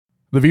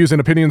The views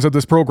and opinions of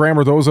this program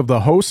are those of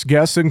the hosts,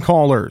 guests, and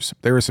callers.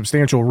 There is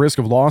substantial risk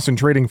of loss in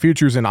trading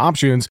futures and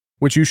options,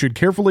 which you should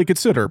carefully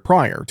consider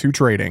prior to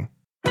trading.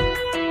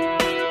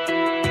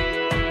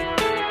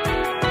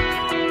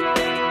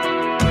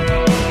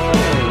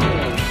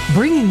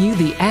 Bringing you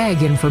the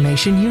ag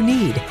information you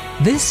need.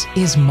 This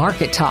is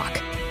Market Talk,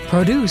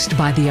 produced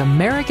by the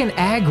American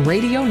Ag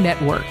Radio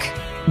Network.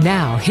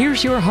 Now,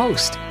 here's your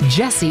host,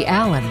 Jesse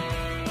Allen.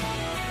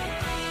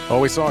 Well,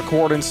 we saw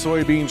corn and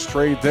soybeans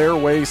trade their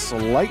way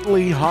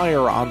slightly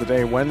higher on the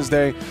day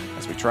Wednesday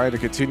as we try to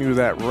continue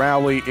that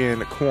rally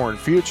in corn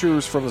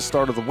futures from the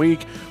start of the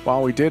week,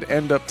 while we did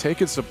end up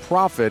taking some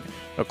profit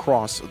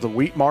across the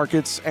wheat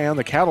markets and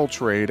the cattle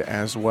trade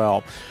as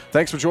well.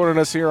 Thanks for joining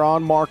us here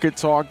on Market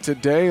Talk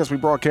today as we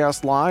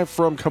broadcast live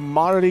from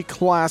Commodity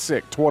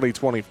Classic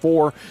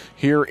 2024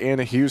 here in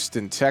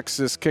Houston,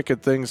 Texas. Kicking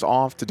things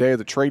off today,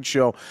 the trade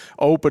show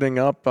opening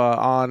up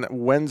on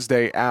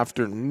Wednesday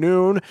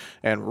afternoon,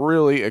 and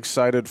really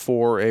excited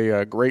for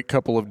a great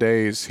couple of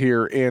days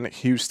here in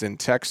Houston,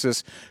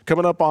 Texas.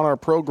 Coming up on our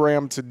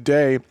program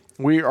today,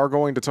 we are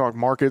going to talk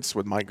markets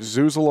with Mike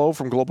Zuzolo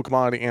from Global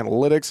Commodity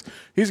Analytics.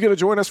 He's going to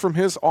join us from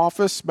his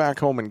office back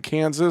home in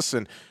Kansas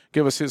and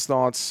give us his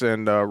thoughts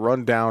and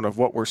rundown of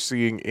what we're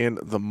seeing in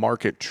the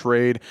market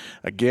trade.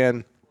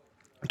 Again,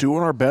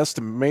 doing our best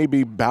to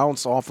maybe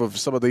bounce off of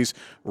some of these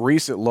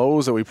recent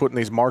lows that we put in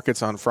these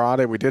markets on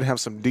Friday. We did have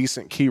some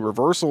decent key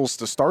reversals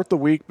to start the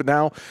week, but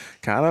now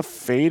kind of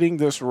fading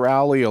this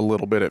rally a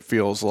little bit, it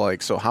feels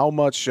like. So how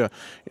much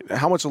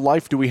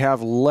life do we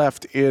have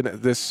left in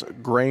this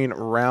grain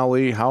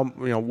rally?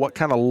 What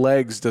kind of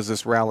legs does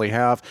this rally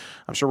have?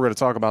 I'm sure we're going to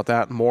talk about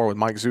that more with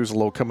Mike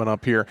Zuzolo coming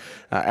up here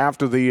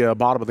after the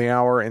bottom of the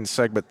hour in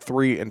segment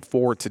 3 and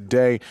 4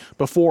 today.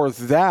 Before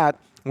that,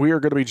 we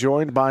are going to be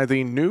joined by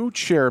the new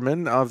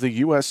chairman of the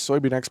U.S.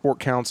 Soybean Export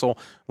Council.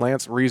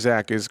 Lance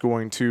Rezac is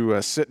going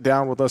to sit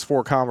down with us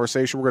for a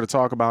conversation. We're going to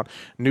talk about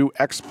new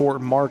export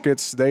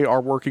markets they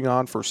are working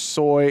on for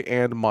soy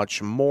and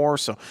much more.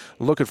 So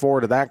looking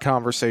forward to that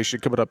conversation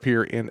coming up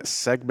here in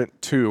segment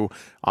 2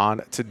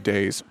 on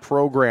today's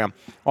program.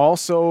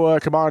 Also,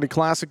 Commodity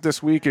Classic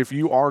this week. If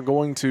you are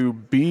going to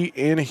be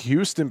in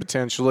Houston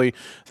potentially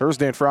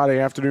Thursday and Friday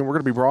afternoon, we're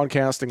going to be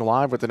broadcasting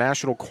live with the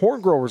National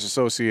Corn Growers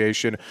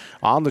Association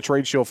on the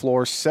trade show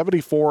floor.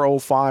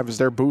 7405 is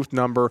their booth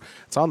number.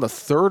 It's on the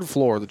third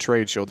floor of the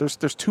trade show. There's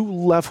 2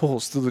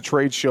 levels to the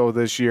trade show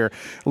this year.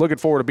 Looking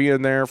forward to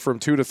being there from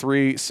 2 to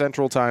 3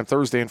 Central Time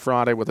Thursday and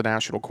Friday with the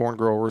National Corn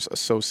Growers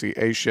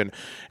Association.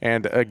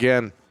 And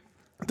again,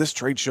 this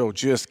trade show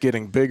just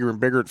getting bigger and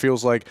bigger. It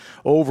feels like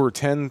over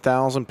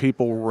 10,000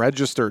 people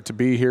registered to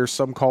be here.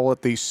 Some call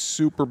it the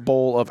Super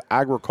Bowl of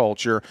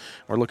agriculture.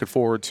 We're looking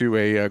forward to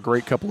a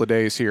great couple of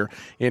days here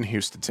in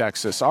Houston,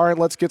 Texas. All right,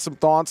 let's get some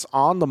thoughts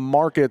on the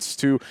markets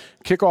to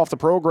kick off the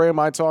program.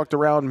 I talked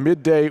around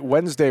midday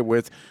Wednesday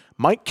with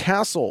Mike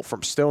Castle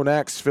from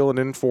StoneX, filling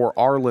in for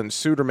Arlen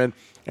Suderman.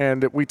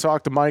 And we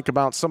talked to Mike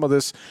about some of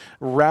this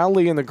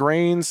rally in the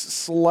grains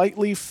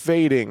slightly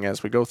fading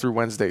as we go through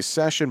Wednesday's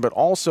session, but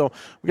also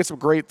we get some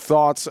great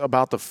thoughts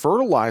about the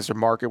fertilizer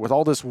market with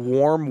all this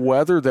warm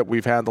weather that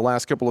we've had the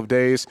last couple of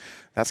days.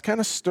 That's kind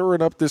of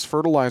stirring up this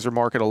fertilizer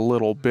market a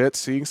little bit,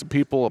 seeing some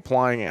people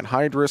applying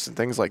anhydrous and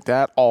things like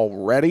that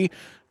already.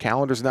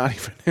 Calendar's not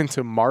even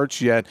into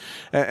March yet.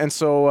 And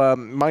so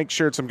Mike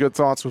shared some good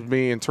thoughts with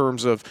me in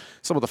terms of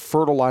some of the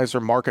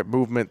fertilizer market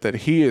movement that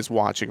he is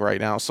watching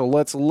right now. So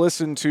let's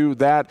listen to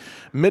that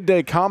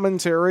midday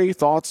commentary,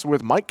 thoughts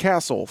with Mike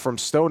Castle from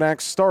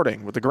StoneX,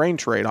 starting with the grain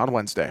trade on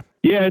Wednesday.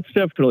 Yeah, it's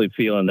definitely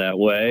feeling that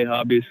way.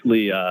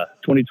 Obviously,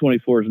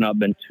 2024 has not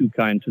been too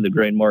kind to the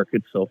grain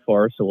market so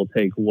far, so we'll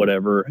take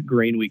whatever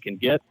grain we can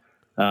get.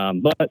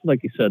 But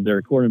like you said,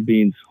 there, corn and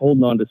beans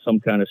holding on to some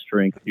kind of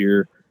strength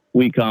here.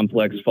 Wheat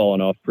complex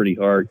falling off pretty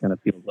hard. Kind of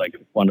feels like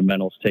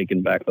fundamentals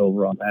taken back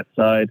over on that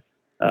side.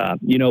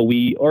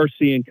 We are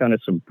seeing kind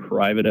of some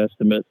private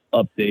estimate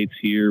updates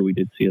here. We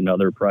did see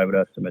another private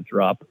estimate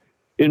drop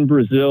in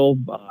Brazil.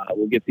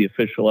 We'll get the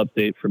official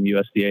update from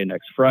USDA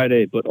next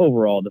Friday. But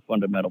overall, the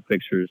fundamental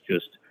picture is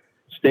just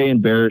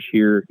staying bearish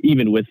here,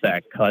 even with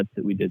that cut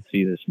that we did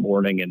see this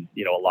morning. And,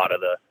 a lot of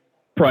the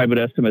private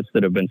estimates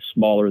that have been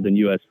smaller than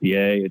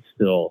USDA, it's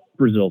still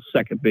Brazil's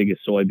second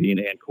biggest soybean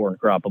and corn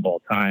crop of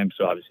all time.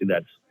 So obviously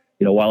that's,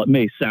 while it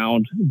may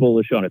sound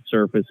bullish on its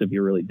surface, if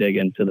you really dig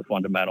into the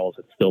fundamentals,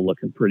 it's still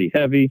looking pretty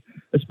heavy,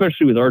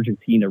 especially with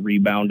Argentina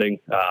rebounding.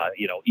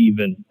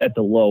 Even at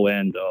the low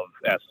end of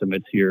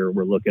estimates here,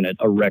 we're looking at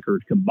a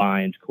record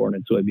combined corn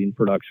and soybean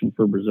production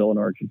for Brazil and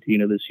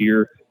Argentina this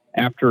year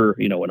after,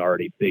 an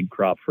already big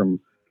crop from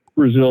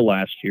Brazil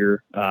last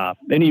year.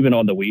 And even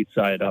on the wheat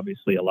side,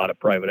 obviously a lot of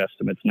private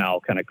estimates now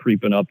kind of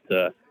creeping up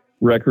to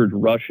record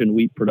Russian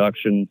wheat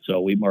production. So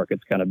wheat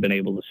market's kind of been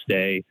able to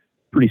stay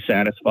pretty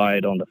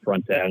satisfied on the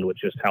front end with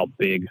just how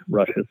big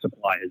Russia's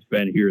supply has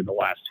been here in the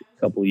last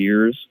couple of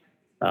years.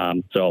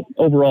 So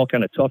overall,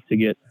 kind of tough to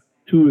get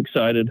too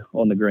excited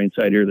on the grain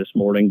side here this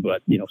morning,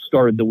 but,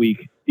 started the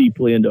week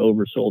deeply into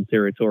oversold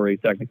territory,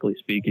 technically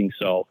speaking.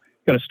 So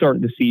kind of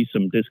starting to see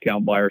some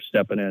discount buyers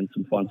stepping in,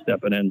 some fun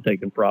stepping in,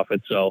 taking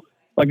profit. So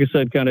like I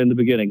said, kind of in the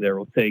beginning there,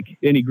 we'll take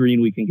any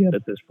green we can get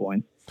at this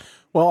point.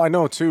 Well, I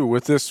know, too,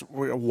 with this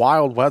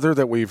wild weather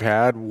that we've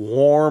had,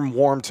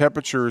 warm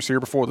temperatures here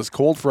before this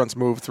cold front's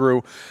moved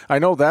through, I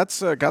know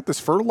that's got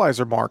this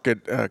fertilizer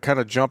market kind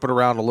of jumping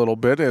around a little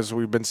bit as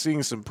we've been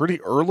seeing some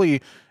pretty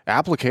early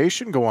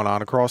application going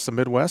on across the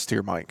Midwest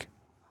here, Mike.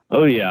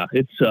 Oh, yeah.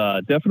 It's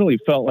definitely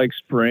felt like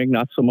spring,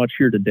 not so much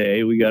here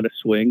today. We got a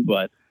swing,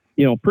 but,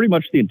 pretty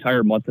much the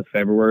entire month of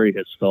February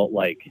has felt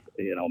like,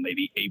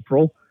 maybe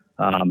April.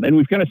 And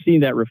we've kind of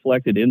seen that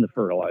reflected in the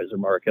fertilizer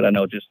market. I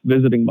know just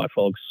visiting my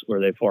folks where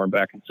they farm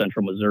back in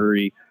central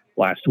Missouri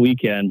last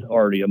weekend,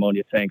 already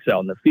ammonia tanks out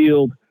in the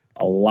field,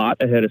 a lot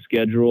ahead of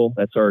schedule.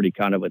 That's already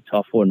kind of a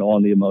tough one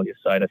on the ammonia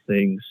side of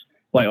things.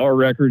 By our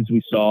records,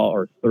 we saw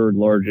our third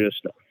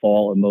largest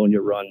fall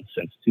ammonia run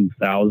since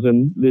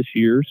 2000 this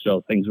year.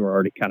 So things were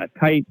already kind of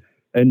tight.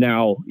 And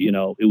now,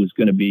 it was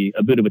going to be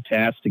a bit of a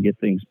task to get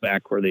things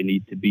back where they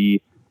need to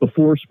be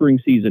before spring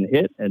season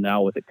hit. And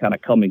now with it kind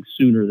of coming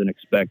sooner than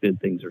expected,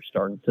 things are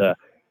starting to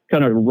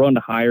kind of run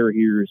higher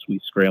here as we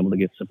scramble to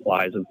get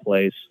supplies in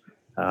place,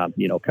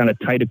 kind of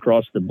tight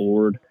across the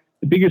board.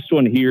 The biggest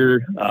one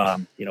here,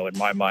 in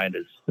my mind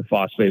is the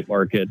phosphate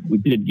market. We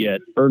did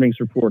get earnings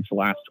reports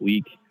last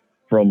week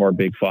from our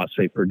big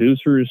phosphate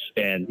producers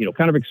and,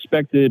 kind of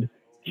expected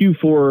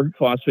Q4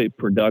 phosphate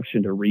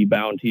production to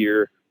rebound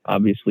here.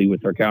 Obviously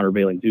with our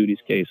countervailing duties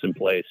case in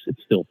place,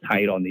 it's still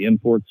tight on the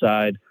import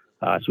side.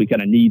 So we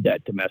kind of need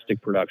that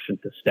domestic production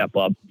to step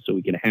up so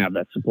we can have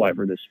that supply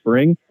for this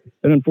spring.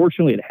 And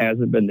unfortunately, it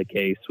hasn't been the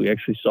case. We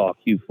actually saw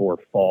Q4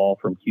 fall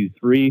from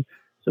Q3.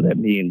 So that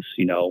means,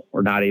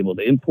 we're not able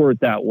to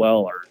import that well.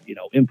 Or,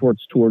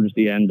 imports towards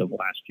the end of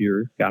last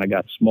year kind of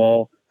got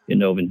small in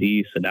Nov and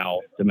D. So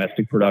now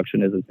domestic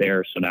production isn't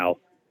there. So now,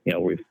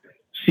 we've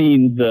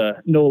seen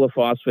the NOLA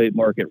phosphate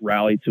market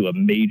rally to a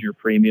major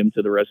premium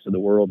to the rest of the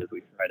world as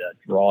we try to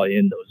draw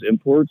in those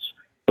imports.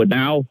 But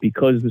now,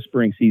 because the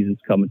spring season's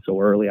coming so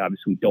early,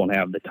 obviously we don't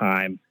have the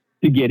time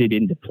to get it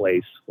into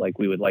place like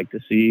we would like to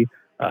see.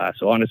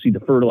 So honestly, the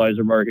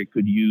fertilizer market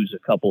could use a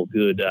couple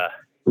good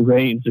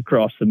rains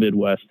across the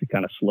Midwest to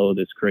kind of slow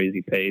this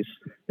crazy pace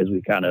as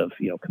we kind of,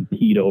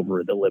 compete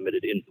over the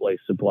limited in-place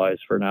supplies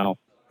for now.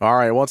 All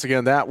right, once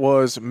again, that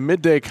was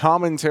midday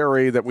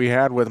commentary that we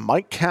had with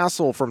Mike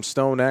Castle from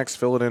StoneX,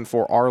 filling in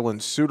for Arlen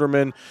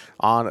Suderman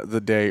on the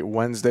day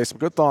Wednesday. Some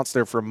good thoughts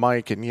there from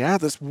Mike. And yeah,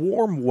 this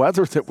warm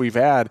weather that we've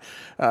had,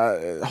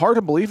 hard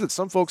to believe that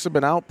some folks have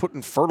been out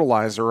putting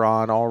fertilizer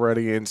on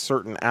already in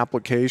certain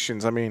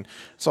applications. I mean,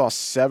 saw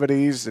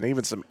 70s and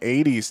even some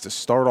 80s to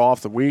start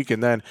off the week,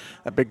 and then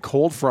a big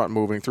cold front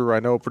moving through. I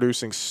know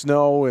producing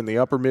snow in the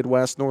upper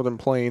Midwest, northern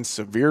plains,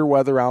 severe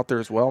weather out there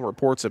as well.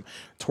 Reports of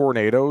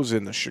tornadoes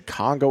in the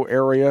Chicago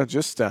area.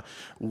 Just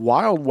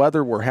wild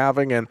weather we're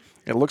having, and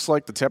it looks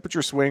like the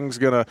temperature swing's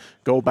going to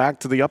go back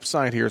to the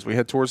upside here as we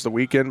head towards the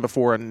weekend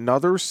before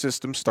another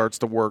system starts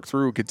to work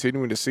through,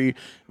 continuing to see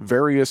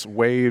various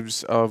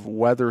waves of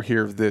weather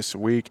here this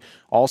week.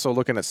 Also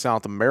looking at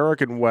South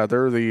American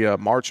weather, the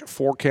March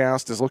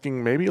forecast is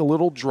looking maybe a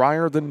little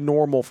drier than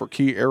normal for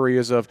key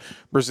areas of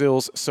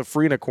Brazil's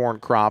safrinha corn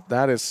crop.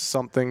 That is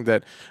something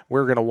that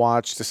we're going to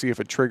watch to see if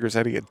it triggers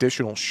any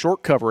additional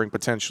short covering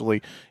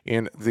potentially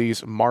in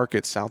these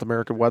markets. South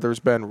American weather has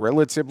been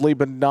relatively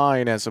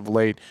benign as of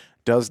late.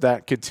 Does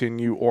that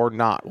continue or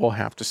not? We'll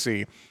have to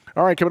see.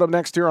 All right, coming up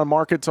next here on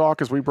Market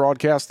Talk as we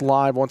broadcast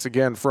live once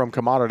again from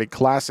Commodity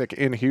Classic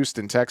in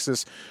Houston,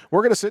 Texas,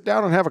 we're going to sit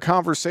down and have a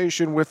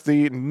conversation with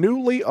the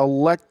newly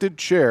elected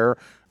chair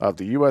of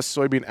the U.S.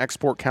 Soybean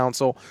Export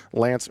Council,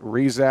 Lance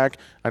Rezac.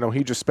 I know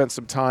he just spent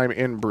some time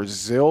in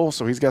Brazil,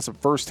 so he's got some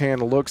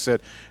firsthand looks at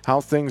how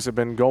things have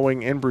been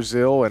going in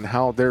Brazil and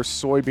how their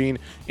soybean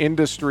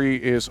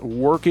industry is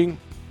working.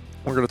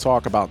 We're going to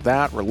talk about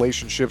that,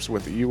 relationships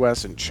with the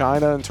U.S. and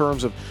China in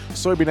terms of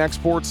soybean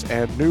exports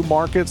and new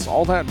markets,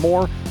 all that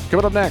more.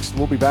 Coming up next,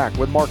 we'll be back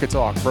with Market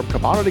Talk from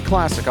Commodity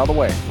Classic on the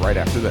way right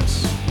after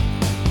this.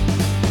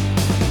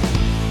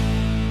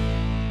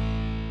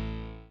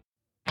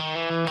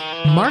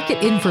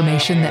 Market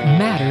information that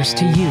matters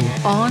to you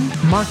on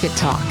Market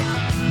Talk.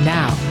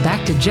 Now,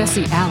 back to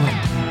Jesse Allen.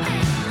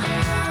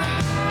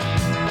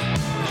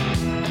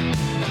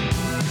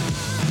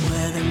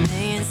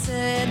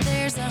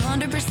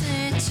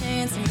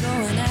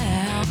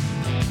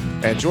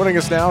 And joining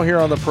us now here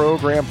on the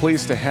program,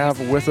 pleased to have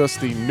with us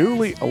the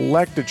newly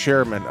elected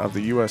chairman of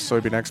the U.S.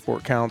 Soybean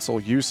Export Council,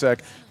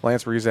 USEC.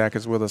 Lance Rezac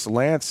is with us.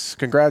 Lance,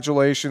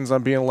 congratulations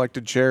on being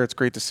elected chair. It's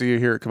great to see you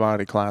here at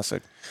Commodity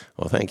Classic.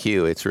 Well, thank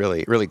you. It's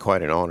really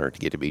quite an honor to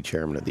get to be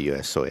chairman of the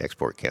U.S. Soy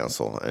Export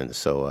Council. And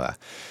so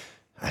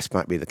this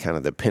might be the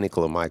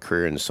pinnacle of my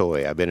career in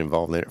soy. I've been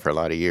involved in it for a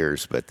lot of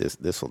years, but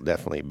this will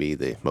definitely be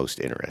the most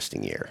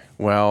interesting year.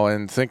 Well,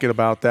 and thinking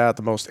about that,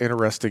 the most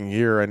interesting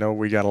year, I know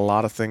we got a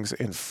lot of things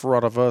in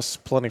front of us,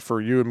 plenty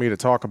for you and me to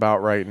talk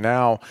about right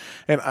now.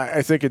 And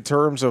I think in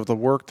terms of the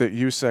work that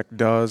USEC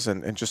does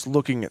and just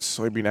looking at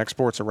soybean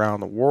exports around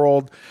the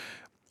world,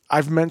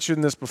 I've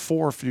mentioned this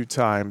before a few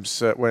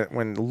times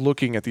when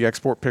looking at the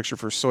export picture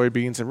for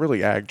soybeans and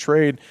really ag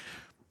trade.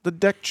 The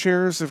deck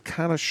chairs have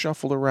kind of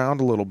shuffled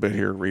around a little bit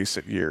here in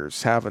recent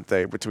years, haven't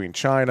they? Between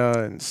China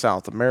and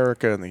South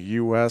America and the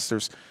U.S.,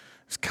 there's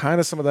kind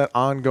of some of that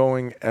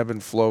ongoing ebb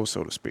and flow,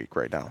 so to speak,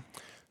 right now.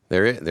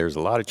 There's a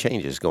lot of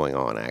changes going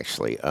on,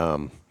 actually.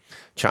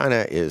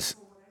 China is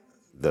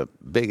the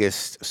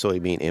biggest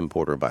soybean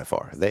importer by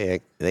far. They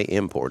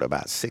import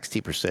about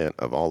 60%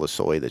 of all the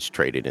soy that's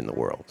traded in the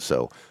world.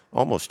 So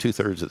almost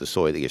 2/3 of the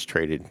soy that gets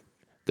traded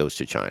goes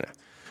to China.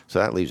 So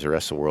that leaves the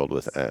rest of the world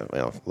with a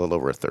little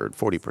over a third,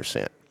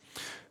 40%.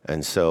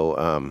 And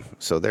so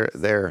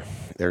they're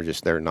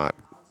not.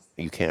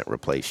 You can't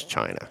replace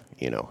China,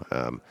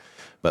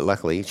 But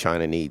luckily,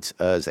 China needs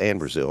us and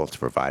Brazil to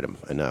provide them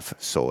enough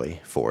soy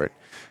for it,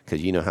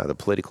 because you know how the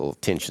political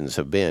tensions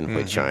have been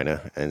with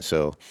China, and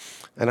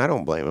I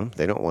don't blame them.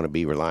 They don't want to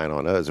be relying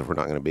on us if we're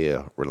not going to be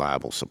a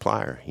reliable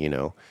supplier,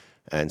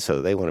 And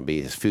so they want to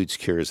be as food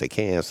secure as they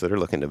can. So they're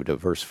looking to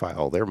diversify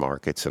all their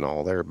markets and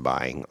all their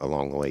buying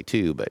along the way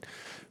too. But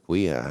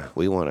we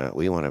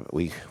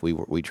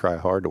try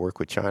hard to work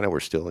with China. We're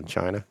still in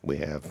China. We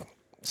have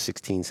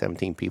 16,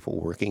 17 people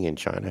working in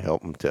China,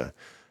 help them to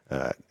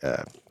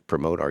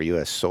promote our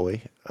U.S.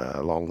 soy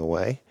along the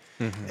way,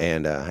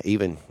 and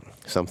even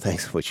some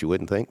things which you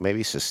wouldn't think,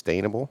 maybe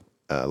sustainable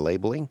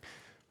labeling.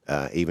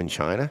 Even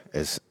China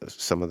is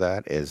some of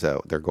that is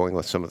they're going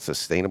with some of the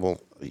sustainable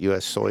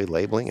U.S. soy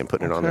labeling and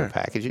putting it on their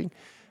packaging,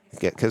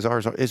 because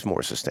ours is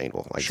more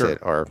sustainable. Like I said,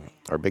 our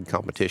big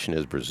competition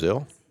is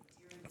Brazil.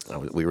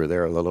 We were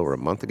there a little over a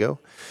month ago,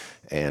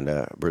 and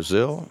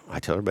Brazil. I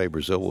tell everybody,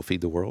 Brazil will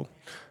feed the world.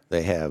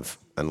 They have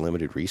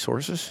unlimited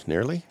resources,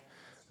 nearly.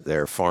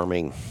 They're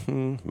farming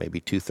maybe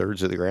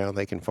 2/3 of the ground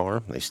they can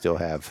farm. They still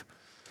have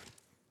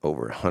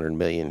over 100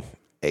 million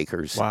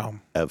acres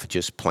of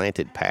just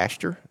planted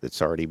pasture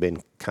that's already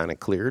been kind of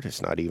cleared.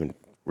 It's not even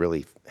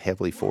really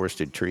heavily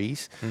forested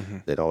trees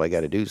that all they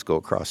got to do is go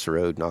across the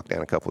road, knock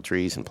down a couple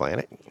trees and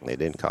plant it. It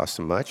didn't cost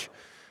them much.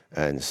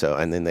 And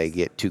then they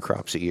get 2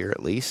 crops a year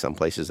at least. Some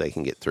places they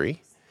can get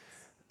 3,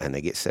 and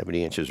they get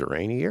 70 inches of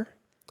rain a year.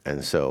 And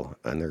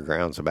their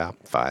ground's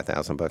about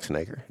 $5,000 an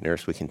acre,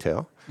 nearest we can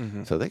tell.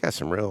 So they got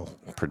some real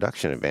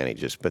production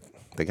advantages, but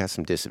they got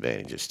some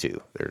disadvantages too.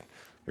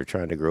 They're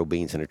trying to grow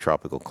beans in a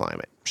tropical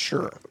climate.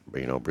 Sure.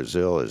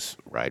 Brazil is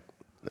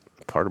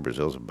part of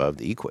Brazil is above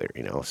the equator,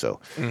 so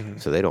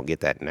they don't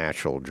get that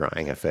natural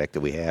drying effect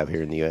that we have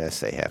here in the U.S.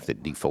 They have to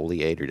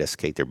defoliate or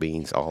desiccate their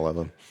beans, all of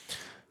them.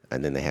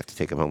 And then they have to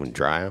take them home and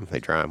dry them. They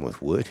dry them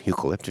with wood,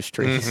 eucalyptus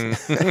trees.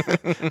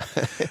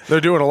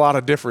 They're doing a lot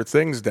of different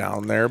things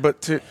down there.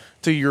 But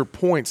to your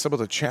point, some of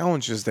the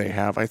challenges they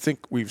have, I think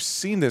we've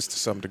seen this to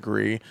some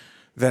degree,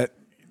 that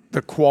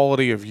the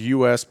quality of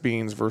U.S.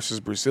 beans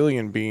versus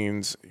Brazilian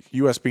beans,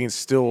 U.S. beans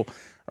still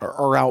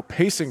are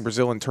outpacing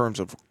Brazil in terms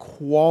of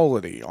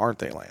quality, aren't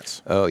they,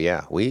 Lance? Oh,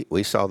 yeah.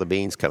 We saw the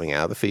beans coming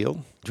out of the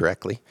field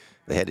directly.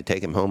 They had to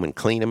take them home and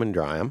clean them and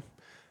dry them.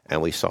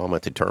 And we saw them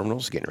at the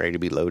terminals getting ready to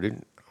be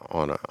loaded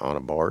on a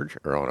barge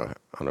or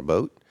on a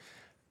boat.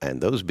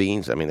 And those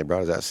beans, they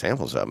brought us out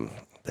samples of them.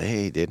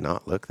 They did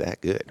not look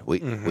that good. We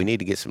need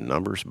to get some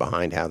numbers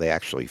behind how they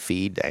actually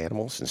feed the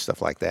animals and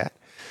stuff like that.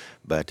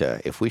 But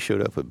if we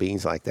showed up with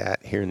beans like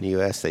that here in the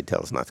U.S., they'd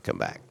tell us not to come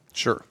back.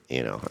 Sure.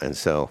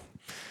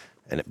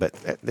 But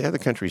the other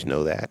countries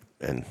know that,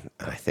 and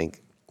I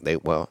think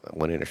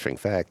one interesting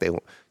fact,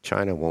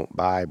 China won't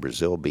buy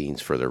Brazil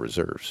beans for their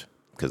reserves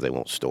because they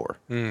won't store.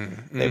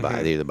 They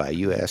either buy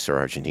U.S. or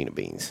Argentina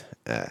beans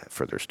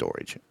for their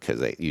storage,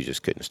 because you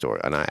just couldn't store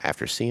it. And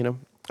after seeing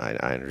them, I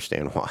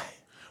understand why.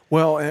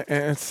 Well,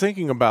 and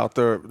thinking about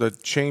the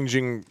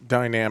changing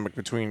dynamic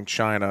between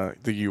China,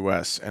 the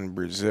U.S., and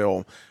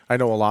Brazil, I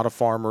know a lot of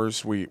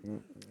farmers, we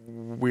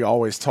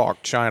always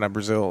talk China,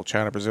 Brazil,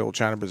 China, Brazil,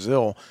 China,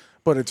 Brazil.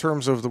 But in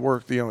terms of the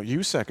work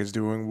USEC is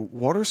doing,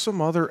 what are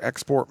some other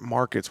export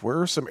markets? Where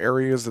are some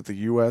areas that the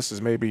U.S.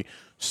 is maybe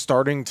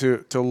starting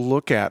to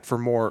look at for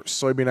more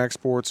soybean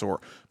exports, or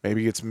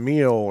maybe it's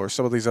meal or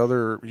some of these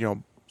other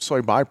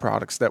soy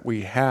byproducts that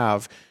we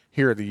have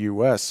here in the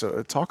U.S.?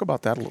 So talk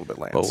about that a little bit,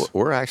 Lance. Well,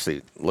 we're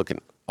actually looking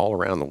all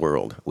around the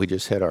world. We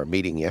just had our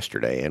meeting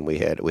yesterday, and we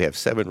have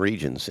 7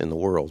 regions in the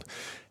world,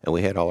 and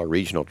we had all our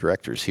regional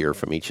directors here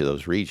from each of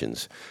those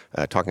regions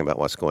talking about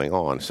what's going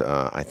on.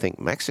 So I think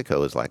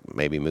Mexico is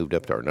maybe moved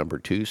up to our number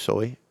 2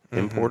 soy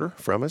importer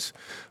from us.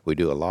 We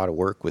do a lot of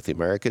work with the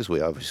Americas.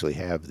 We obviously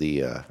have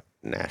the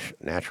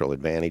natural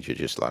advantage of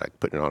just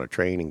putting it on a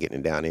train and getting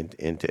it down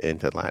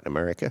into Latin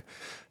America,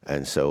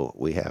 and so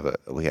we have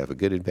a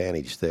good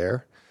advantage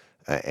there.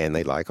 And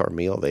they like our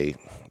meal.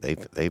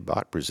 They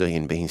bought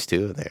Brazilian beans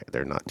too.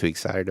 They're not too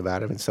excited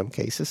about them in some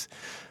cases.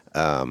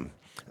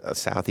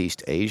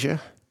 Southeast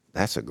Asia,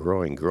 that's a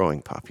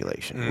growing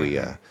population.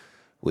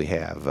 We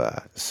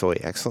have soy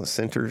excellence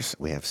centers.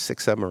 We have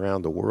 6 of them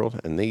around the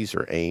world, and these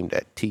are aimed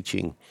at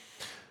teaching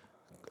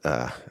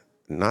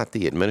not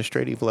the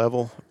administrative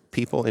level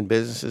people in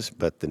businesses,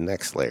 but the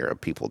next layer of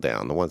people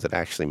down, the ones that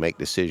actually make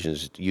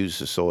decisions to use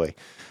the soy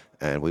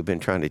And we've been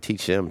trying to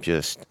teach them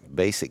just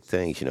basic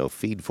things,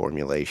 feed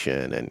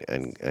formulation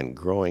and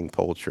growing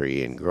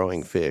poultry and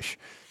growing fish,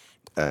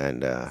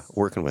 and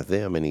working with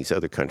them in these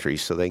other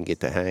countries so they can get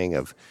the hang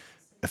of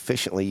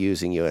efficiently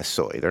using U.S.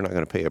 soy. They're not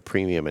going to pay a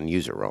premium and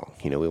use it wrong.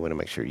 We want to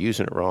make sure you're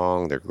using it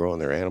wrong, they're growing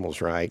their animals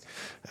right.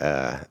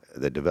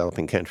 The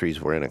developing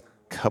countries, we're in a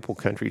couple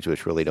countries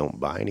which really don't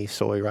buy any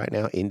soy right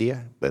now.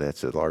 India, but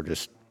that's the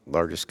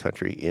largest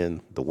country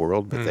in the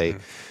world. But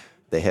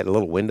they had a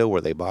little window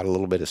where they bought a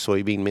little bit of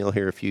soybean meal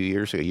here a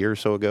year or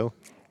so ago.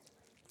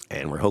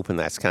 And we're hoping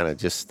that's kind of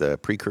just the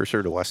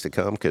precursor to what's to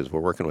come, because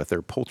we're working with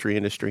their poultry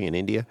industry in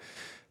India.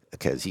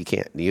 Because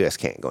the U.S.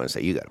 can't go and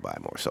say, you got to buy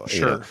more soy.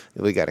 Sure.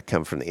 We got to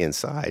come from the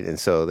inside. And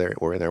so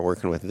we're in there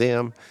working with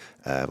them.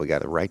 We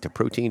got a right to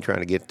protein, trying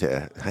to get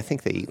to, I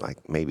think they eat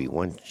like maybe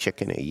one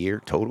chicken a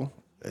year total.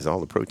 Is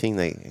all the protein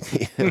they,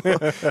 I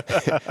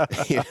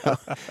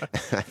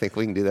think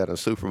we can do that on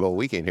Super Bowl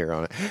weekend here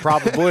on it.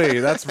 Probably.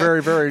 That's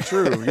very, very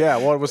true. Yeah.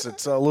 What was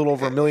it? A little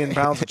over 1 million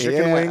pounds of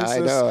chicken wings? I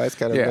know. That's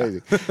kind of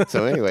amazing.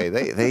 So anyway,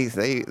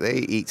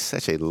 they eat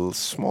such a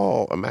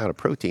small amount of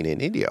protein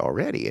in India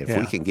already. If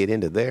we can get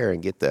into there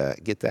and get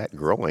that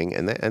growing,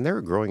 and they're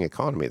a growing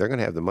economy, they're going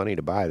to have the money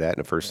to buy that.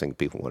 And the first thing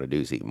people want to do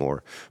is eat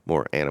more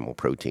animal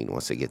protein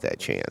once they get that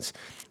chance.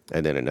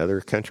 And then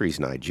another country is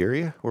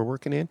Nigeria we're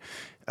working in.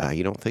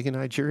 You don't think of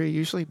Nigeria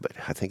usually, but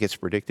I think it's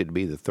predicted to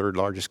be the third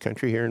largest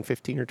country here in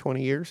 15 or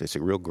 20 years. It's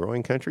a real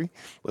growing country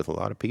with a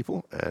lot of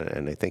people,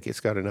 and I think it's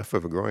got enough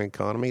of a growing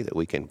economy that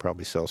we can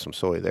probably sell some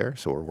soy there.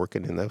 So we're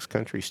working in those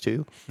countries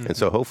too. And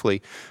so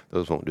hopefully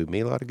those won't do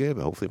me a lot of good,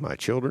 but hopefully my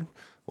children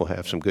will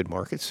have some good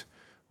markets.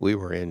 We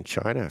were in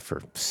China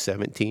for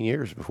 17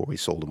 years before we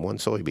sold them one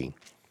soybean.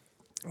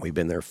 We've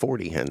been there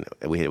 40, and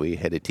we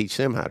had to teach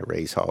them how to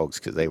raise hogs,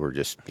 because they were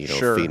just,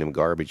 feeding them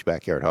garbage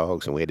backyard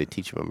hogs, and we had to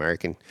teach them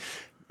American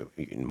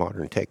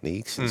modern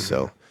techniques. And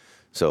so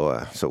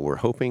we're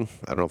hoping,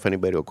 I don't know if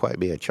anybody will quite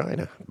be at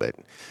China, but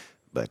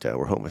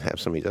we're hoping to have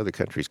some of these other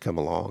countries come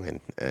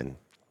along, and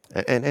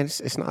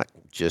it's not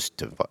just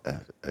to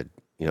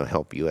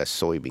help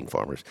U.S. soybean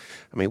farmers.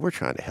 I mean, we're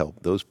trying to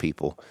help those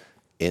people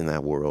in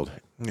that world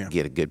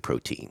get a good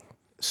protein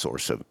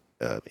source of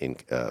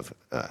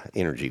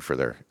energy for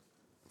their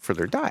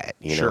diet.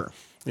 Sure.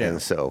 Yeah. And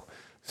so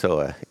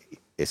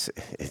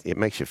it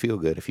makes you feel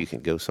good if you can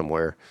go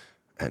somewhere.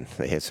 And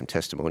they had some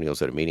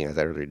testimonials at a meeting I was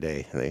at earlier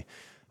today.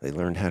 They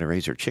learned how to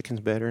raise their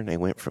chickens better, and they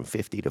went from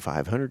 50 to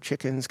 500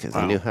 chickens because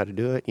they knew how to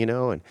do it,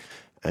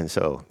 and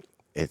so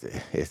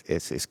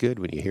it's good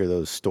when you hear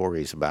those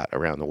stories about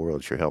around the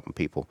world. You're helping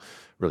people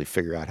really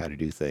figure out how to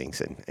do things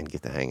and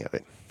get the hang of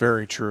it.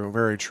 Very true,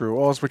 very true.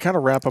 Well, as we kind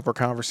of wrap up our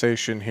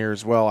conversation here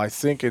as well, I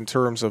think in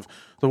terms of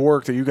the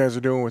work that you guys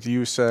are doing with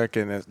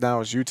USEC, and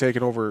now as you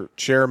taking over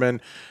chairman,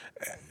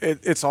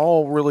 it's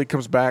all really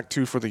comes back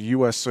to, for the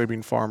U.S.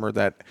 soybean farmer,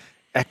 that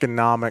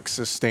economic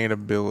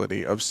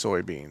sustainability of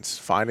soybeans,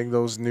 finding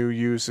those new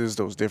uses,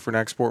 those different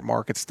export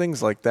markets,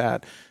 things like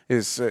that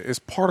is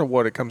part of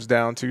what it comes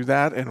down to.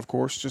 That, and of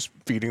course, just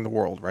feeding the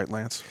world, right,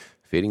 Lance?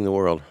 Feeding the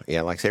world.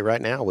 Yeah, like I say,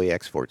 right now we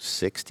export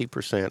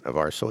 60% of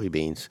our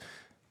soybeans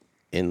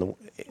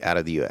out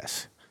of the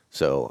U.S.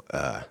 So,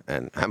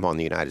 and I'm on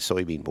the United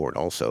Soybean Board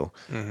also,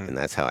 and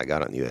that's how I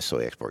got on the U.S.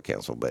 Soy Export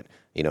Council. But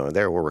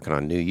there we're working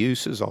on new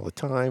uses all the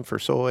time for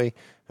soy,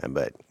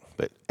 but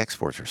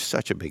exports are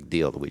such a big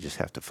deal that we just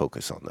have to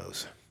focus on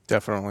those.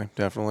 Definitely.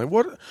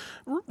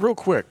 Real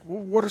quick,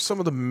 what are some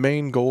of the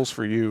main goals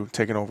for you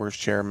taking over as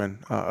chairman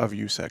of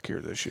USEC here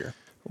this year?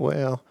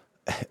 Well,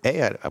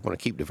 I want to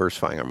keep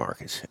diversifying our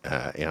markets.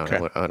 Okay. I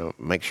want to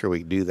make sure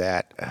we do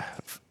that,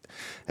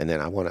 and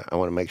then I want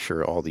to make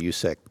sure all the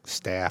USEC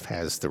staff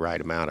has the right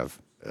amount of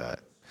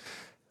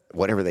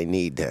whatever they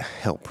need to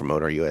help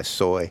promote our U.S.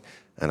 soy.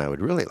 And I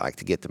would really like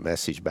to get the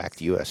message back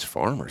to U.S.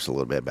 farmers a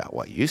little bit about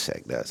what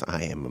USEC does.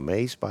 I am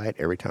amazed by it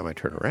every time I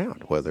turn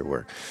around, whether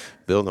we're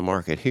building a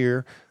market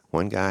here.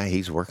 One guy,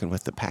 he's working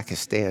with the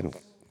Pakistan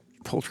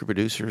poultry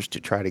producers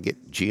to try to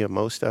get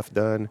GMO stuff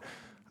done.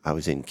 I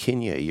was in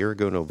Kenya a year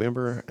ago,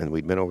 November, and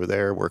we'd been over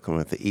there working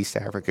with the East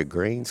Africa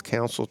Grains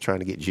Council trying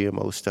to get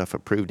GMO stuff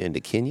approved into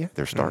Kenya.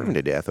 They're starving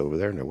to death over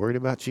there, and they're worried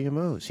about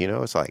GMOs.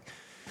 It's like,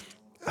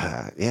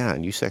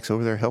 and USEC's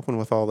over there helping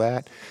with all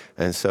that.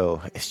 And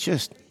so it's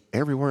just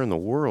everywhere in the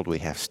world we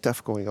have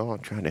stuff going on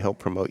trying to help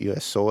promote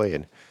U.S. soy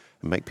and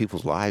make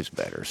people's lives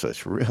better. So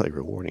it's really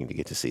rewarding to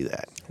get to see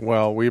that.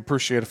 Well, we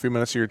appreciate a few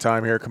minutes of your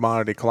time here at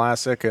Commodity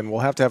Classic, and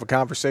we'll have to have a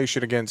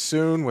conversation again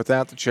soon. With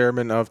that, the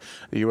chairman of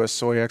the U.S.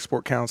 Soy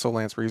Export Council,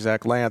 Lance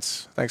Rezac.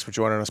 Lance, thanks for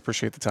joining us.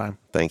 Appreciate the time.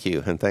 Thank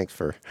you, and thanks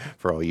for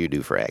all you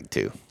do for ag,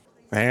 too.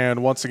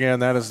 And once again,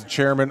 that is the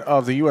chairman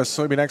of the U.S.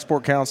 Soybean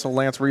Export Council,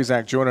 Lance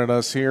Rezac, joining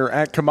us here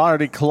at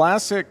Commodity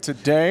Classic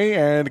today.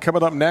 And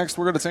coming up next,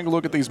 we're going to take a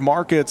look at these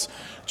markets,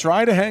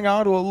 try to hang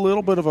on to a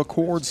little bit of a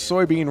corn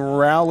soybean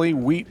rally.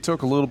 Wheat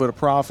took a little bit of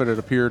profit. It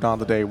appeared on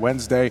the day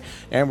Wednesday,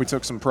 and we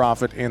took some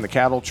profit in the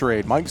cattle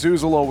trade. Mike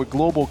Zuzolo with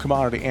Global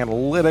Commodity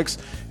Analytics.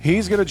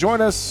 He's going to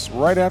join us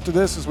right after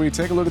this as we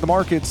take a look at the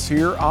markets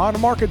here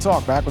on Market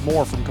Talk. Back with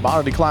more from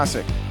Commodity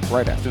Classic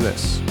right after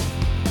this.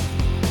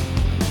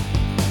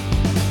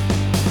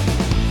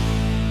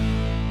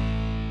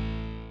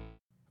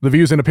 The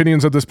views and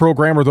opinions of this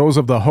program are those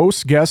of the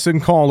hosts, guests,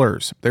 and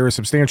callers. There is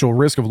substantial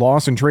risk of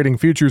loss in trading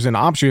futures and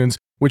options,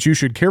 which you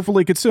should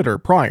carefully consider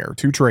prior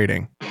to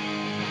trading.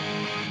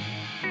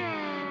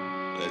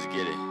 Let's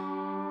get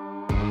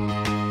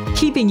it.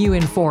 Keeping you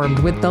informed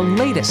with the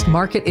latest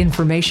market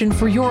information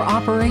for your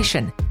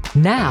operation.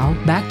 Now,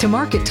 back to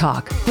Market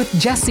Talk with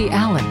Jesse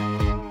Allen.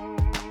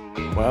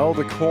 Well,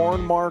 the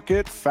corn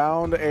market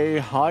found a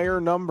higher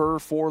number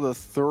for the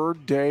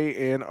third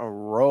day in a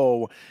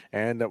row.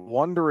 And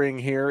wondering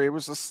here, it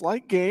was a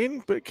slight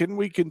gain, but can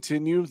we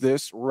continue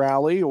this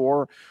rally,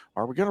 or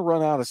are we going to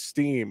run out of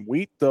steam?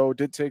 Wheat, though,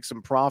 did take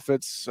some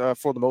profits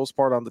for the most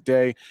part on the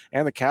day,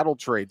 and the cattle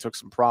trade took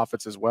some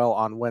profits as well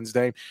on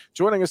Wednesday.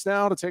 Joining us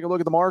now to take a look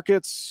at the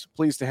markets,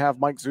 pleased to have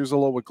Mike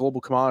Zuzolo with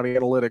Global Commodity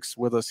Analytics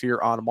with us here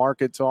on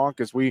Market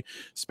Talk as we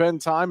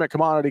spend time at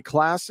Commodity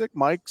Classic.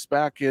 Mike's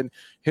back in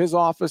his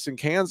office in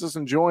Kansas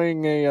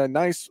enjoying a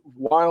nice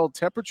wild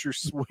temperature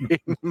swing.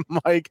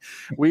 Mike,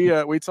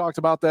 we talked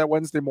about that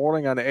Wednesday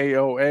morning on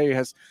AOA.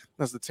 Has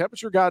the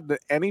temperature gotten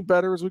any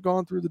better as we've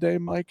gone through the day,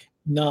 Mike?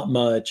 Not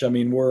much. I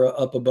mean, we're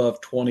up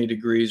above 20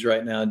 degrees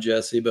right now,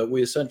 Jesse, but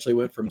we essentially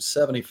went from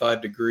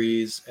 75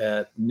 degrees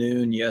at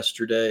noon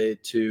yesterday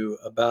to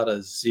about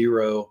a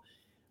zero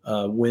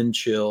wind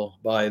chill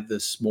by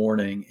this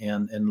morning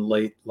and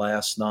late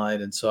last night.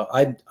 And so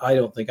I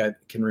don't think I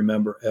can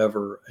remember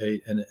ever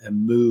a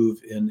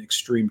move in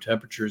extreme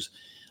temperatures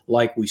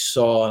like we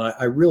saw. And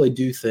I really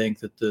do think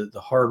that the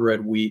hard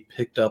red wheat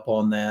picked up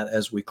on that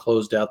as we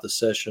closed out the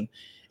session.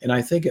 And I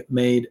think it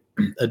made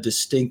a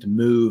distinct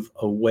move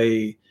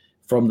away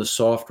from the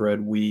soft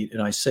red wheat.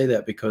 And I say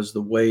that because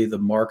the way the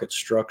market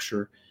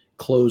structure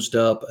closed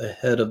up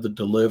ahead of the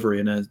delivery,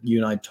 and as you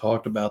and I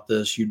talked about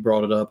this, you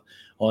brought it up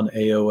on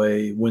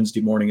AOA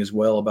Wednesday morning as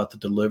well about the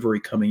delivery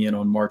coming in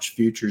on March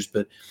futures.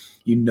 But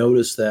you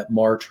notice that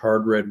March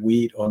hard red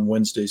wheat on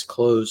Wednesday's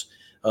close,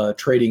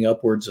 trading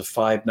upwards of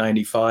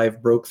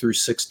 $5.95, broke through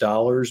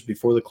 $6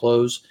 before the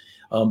close.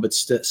 But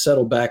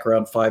settled back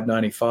around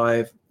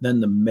 $5.95. Then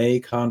the May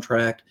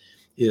contract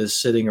is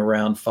sitting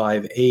around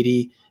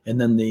 $5.80. And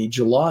then the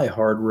July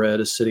hard red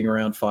is sitting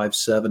around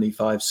 $5.70,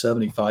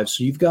 $5.75.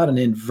 So you've got an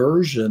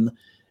inversion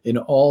in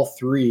all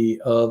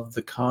three of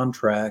the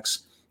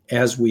contracts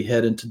as we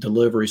head into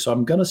delivery. So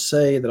I'm going to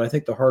say that I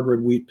think the hard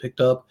red wheat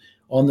picked up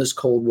on this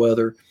cold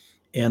weather,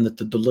 and that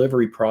the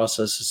delivery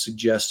process is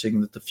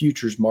suggesting that the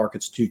futures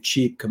market's too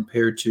cheap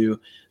compared to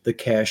the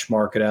cash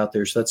market out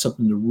there. So that's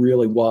something to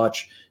really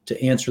watch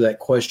to answer that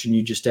question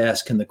you just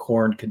asked. Can the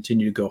corn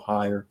continue to go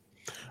higher?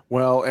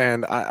 Well,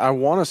 and I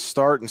want to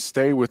start and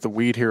stay with the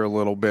wheat here a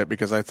little bit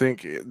because I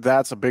think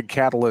that's a big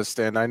catalyst.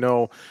 And I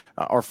know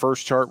our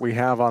first chart we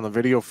have on the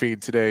video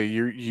feed today,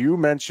 you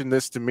mentioned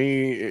this to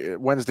me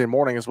Wednesday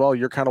morning as well.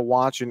 You're kind of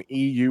watching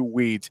EU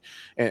wheat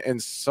and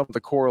some of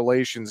the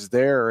correlations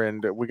there.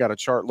 And we got a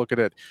chart looking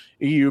at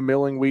EU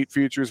milling wheat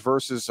futures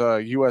versus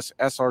US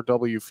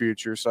SRW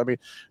futures. So, I mean,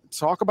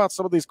 talk about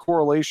some of these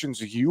correlations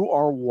you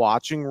are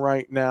watching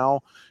right now.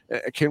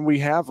 Can we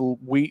have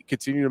wheat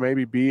continue to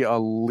maybe be a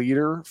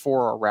leader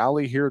for a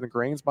rally here in the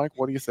grains, Mike?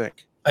 What do you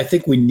think? I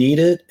think we need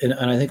it, and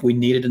I think we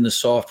need it in the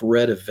soft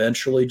red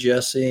eventually,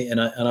 Jesse. And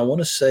I want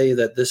to say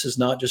that this is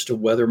not just a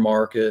weather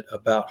market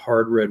about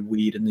hard red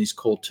wheat in these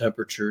cold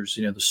temperatures.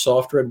 You know, the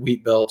soft red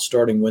wheat belt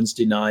starting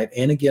Wednesday night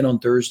and again on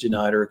Thursday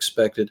night are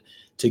expected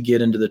to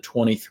get into the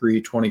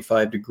 23,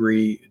 25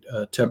 degree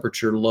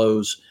temperature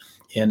lows.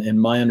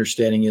 And my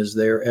understanding is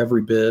there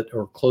every bit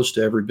or close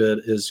to every bit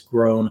is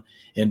grown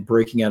and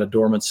breaking out of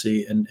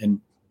dormancy and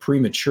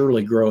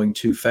prematurely growing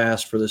too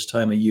fast for this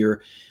time of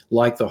year,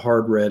 like the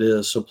hard red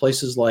is. So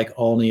places like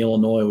Olney,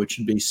 Illinois, which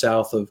would be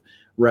south of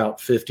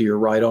Route 50 or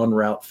right on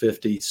Route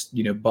 50,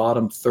 you know,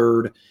 bottom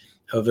third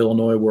of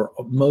Illinois, where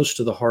most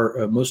of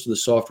the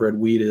soft red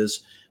wheat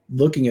is,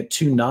 looking at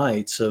 2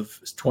 nights of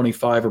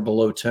 25 or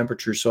below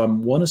temperature. So I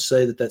want to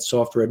say that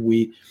soft red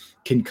wheat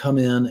can come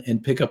in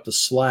and pick up the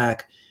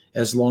slack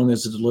as long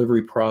as the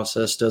delivery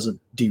process doesn't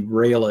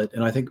derail it.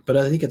 And I think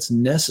it's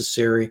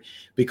necessary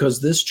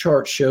because this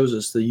chart shows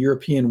us the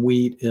European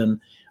wheat in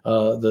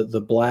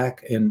the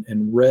black and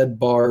red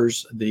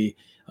bars, the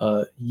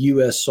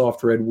U.S.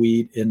 soft red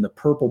wheat in the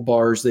purple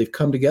bars. They've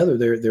come together.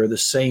 They're the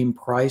same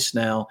price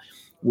now,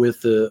 with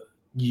the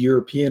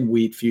European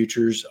wheat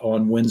futures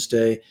on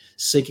Wednesday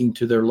sinking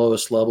to their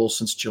lowest level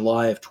since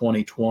July of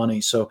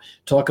 2020. So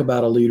talk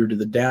about a leader to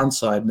the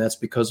downside, and that's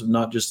because of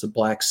not just the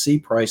Black Sea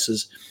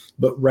prices,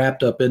 but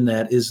wrapped up in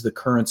that is the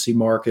currency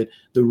market,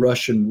 the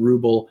Russian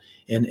ruble,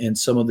 and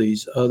some of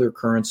these other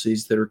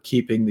currencies that are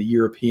keeping the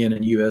European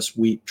and U.S.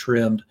 wheat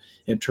trimmed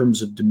in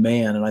terms of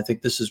demand. And I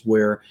think this is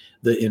where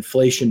the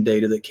inflation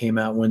data that came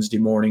out Wednesday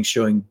morning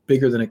showing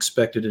bigger than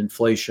expected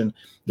inflation,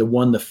 the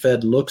one the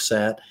Fed looks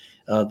at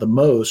the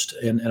most.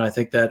 And I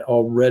think that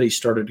already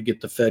started to get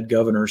the Fed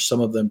governors,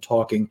 some of them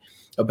talking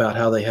about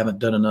how they haven't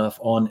done enough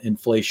on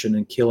inflation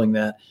and killing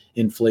that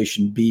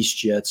inflation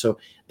beast yet. So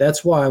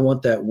that's why I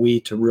want that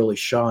wheat to really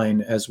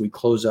shine as we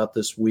close out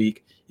this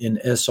week in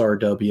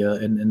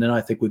SRW. And then I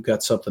think we've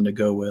got something to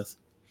go with.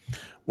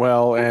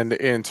 Well, and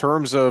in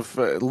terms of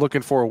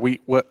looking for a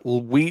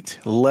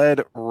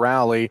wheat-led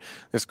rally,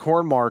 this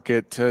corn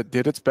market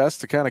did its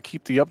best to kind of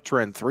keep the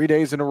uptrend 3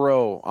 days in a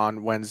row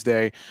on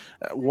Wednesday.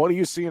 What are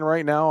you seeing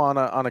right now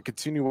on a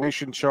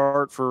continuation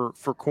chart for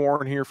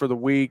corn here for the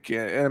week?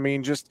 And I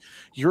mean, just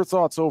your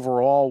thoughts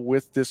overall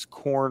with this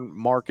corn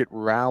market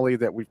rally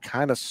that we've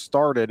kind of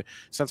started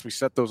since we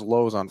set those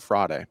lows on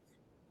Friday.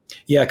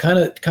 Yeah, kind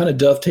of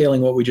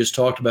dovetailing what we just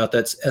talked about.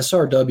 That's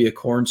SRW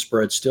corn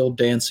spread still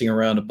dancing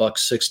around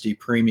 $1.60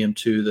 premium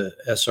to the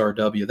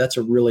SRW. That's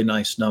a really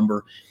nice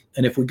number.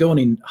 And if we go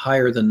any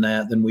higher than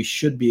that, then we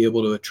should be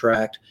able to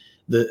attract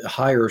the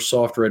higher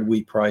soft red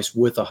wheat price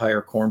with a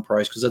higher corn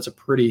price, because that's a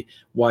pretty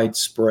wide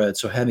spread.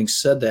 So having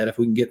said that, if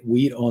we can get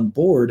wheat on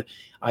board,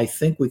 I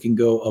think we can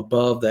go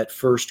above that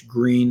first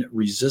green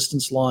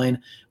resistance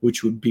line,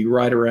 which would be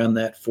right around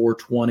that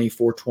 420,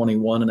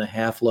 421 and a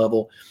half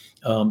level.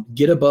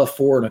 Get above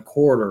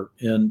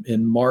 4.25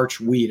 in March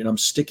wheat. And I'm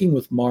sticking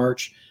with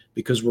March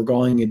because we're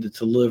going into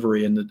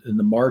delivery, and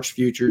the March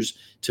futures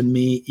to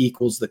me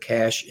equals the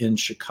cash in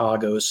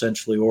Chicago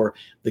essentially, or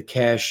the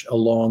cash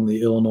along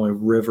the Illinois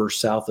River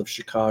south of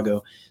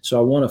Chicago. So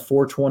I want a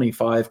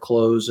 425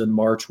 close in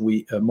March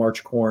wheat,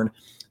 March corn.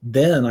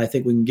 Then I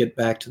think we can get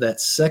back to that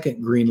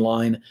second green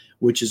line,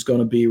 which is going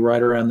to be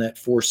right around that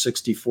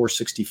 460,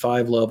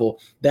 465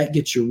 level. That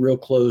gets you real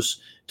close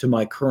to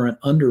my current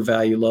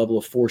undervalue level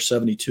of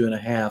 472 and a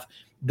half.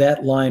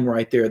 That line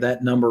right there,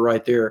 that number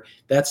right there,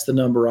 that's the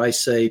number I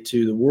say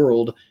to the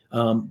world,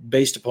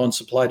 based upon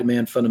supply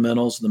demand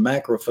fundamentals and the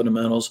macro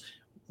fundamentals,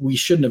 we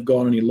shouldn't have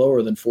gone any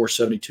lower than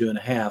 472 and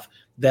a half.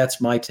 That's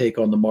my take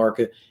on the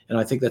market. And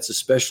I think that's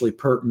especially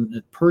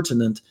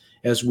pertinent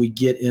as we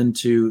get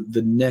into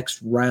the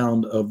next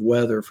round of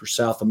weather for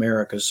South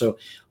America. So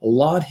a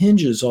lot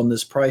hinges on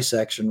this price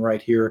action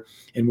right here,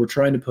 and we're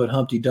trying to put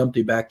Humpty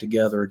Dumpty back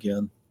together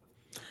again.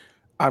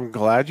 I'm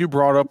glad you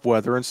brought up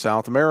weather in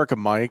South America,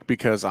 Mike,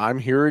 because I'm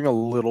hearing a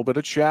little bit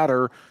of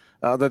chatter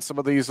that some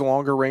of these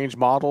longer range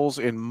models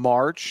in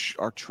March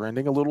are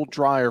trending a little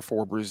drier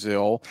for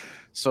Brazil.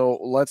 So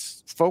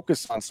let's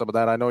focus on some of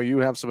that. I know you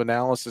have some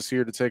analysis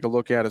here to take a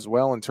look at as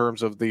well in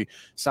terms of the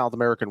South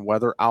American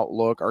weather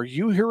outlook. Are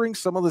you hearing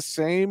some of the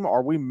same?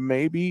 Are we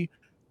maybe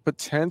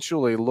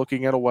potentially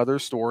looking at a weather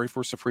story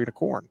for safrinha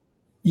corn?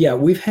 Yeah,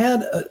 we've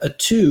had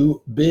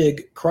two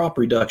big crop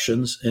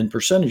reductions in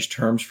percentage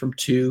terms from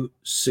two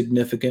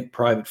significant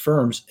private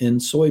firms in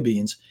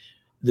soybeans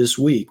this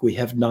week. We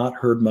have not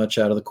heard much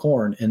out of the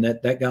corn, and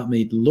that got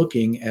me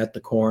looking at the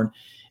corn,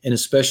 and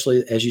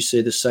especially, as you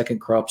say, the second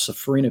crop,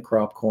 safrinha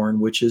crop corn,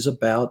 which is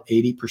about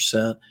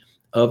 80%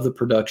 of the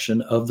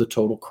production of the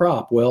total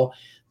crop. Well,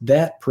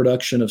 that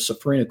production of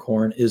safrinha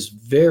corn is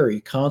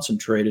very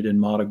concentrated in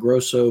Mato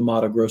Grosso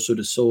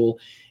do Sul,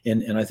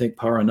 and I think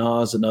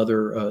Paraná is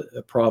another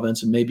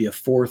province, and maybe a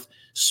fourth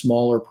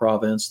smaller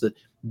province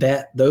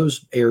that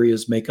those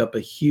areas make up a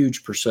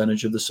huge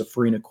percentage of the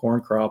safrinha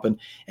corn crop. And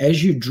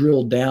as you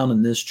drill down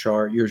in this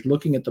chart, you're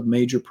looking at the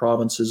major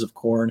provinces of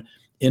corn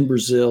in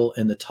Brazil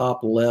in the top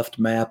left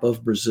map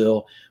of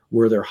Brazil,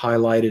 where they're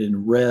highlighted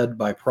in red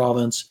by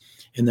province.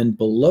 And then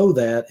below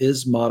that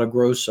is Mato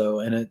Grosso,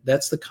 and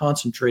that's the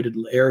concentrated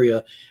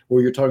area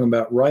where you're talking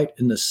about right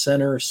in the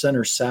center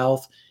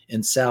south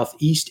and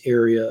southeast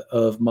area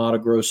of Mato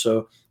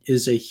Grosso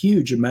is a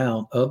huge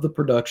amount of the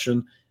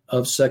production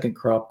of second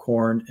crop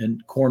corn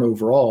and corn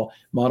overall,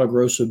 Mato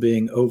Grosso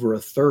being over a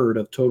third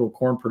of total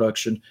corn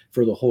production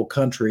for the whole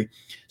country.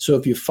 So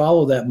if you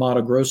follow that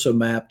Mato Grosso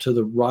map to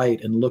the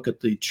right and look at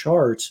the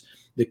charts,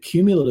 the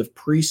cumulative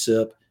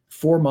precip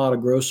for Mato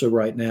Grosso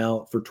right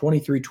now for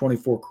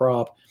 23-24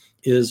 crop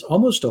is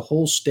almost a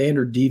whole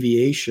standard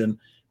deviation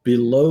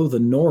below the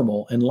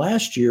normal. And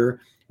last year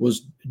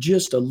was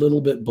just a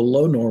little bit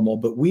below normal,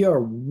 but we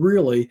are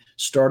really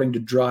starting to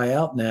dry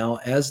out now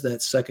as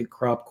that second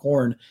crop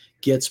corn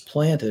gets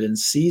planted, and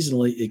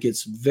seasonally it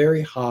gets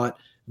very hot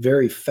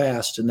very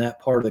fast in that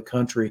part of the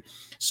country.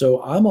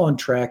 So I'm on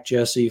track,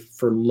 Jesse,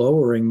 for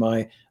lowering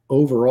my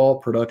overall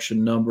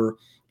production number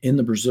in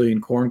the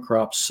Brazilian corn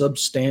crop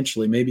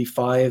substantially, maybe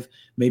 5,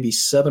 maybe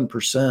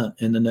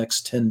 7% in the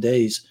next 10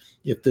 days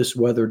if this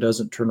weather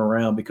doesn't turn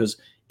around, because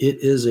it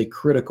is a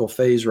critical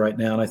phase right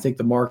now. And I think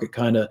the market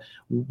kind of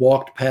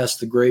walked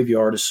past the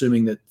graveyard,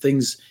 assuming that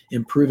things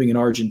improving in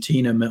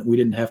Argentina meant we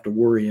didn't have to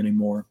worry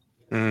anymore.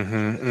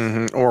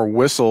 Or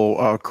whistle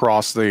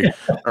across the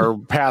or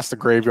past the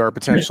graveyard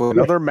potentially.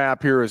 Another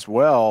map here as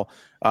well,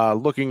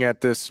 looking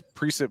at this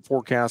precip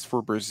forecast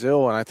for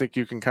Brazil, and I think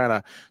you can kind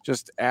of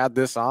just add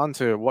this on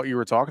to what you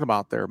were talking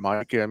about there,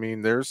 Mike. I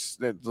mean,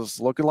 it's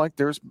looking like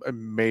there's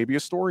maybe a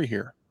story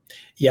here.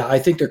 Yeah, I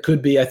think there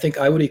could be. I think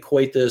I would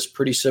equate this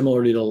pretty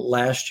similarly to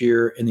last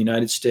year in the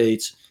United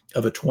States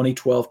of a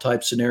 2012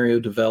 type scenario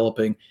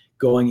developing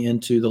going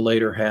into the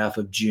later half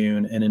of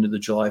June and into the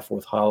July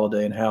 4th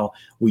holiday, and how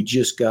we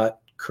just got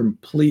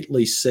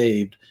completely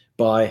saved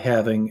by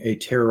having a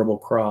terrible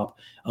crop.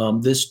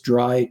 This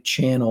dry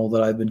channel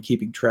that I've been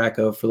keeping track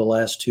of for the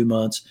last 2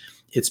 months,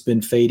 it's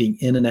been fading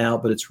in and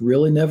out, but it's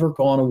really never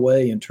gone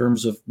away in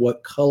terms of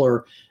what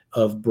color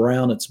of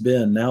brown it's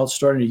been. Now it's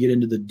starting to get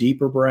into the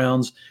deeper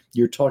browns.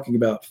 You're talking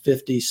about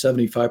 50,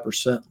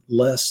 75%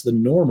 less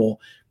than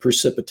normal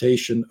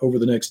precipitation over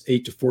the next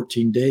 8 to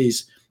 14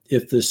 days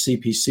if the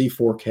CPC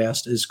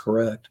forecast is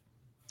correct.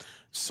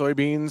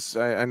 Soybeans,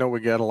 I know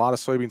we got a lot of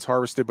soybeans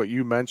harvested, but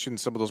you mentioned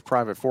some of those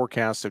private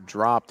forecasts have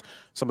dropped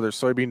some of their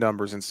soybean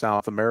numbers in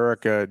South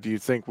America. Do you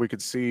think we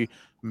could see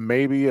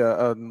maybe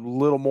a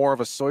little more of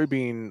a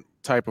soybean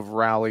type of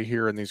rally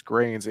here in these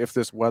grains if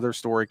this weather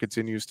story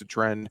continues to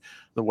trend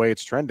the way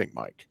it's trending,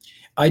 Mike?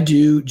 I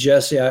do,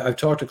 Jesse. I've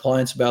talked to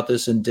clients about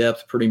this in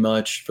depth pretty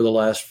much for the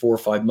last 4 or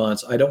 5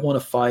 months. I don't want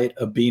to fight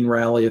a bean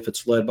rally if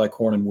it's led by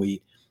corn and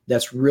wheat.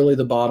 That's really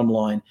the bottom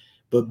line.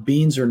 But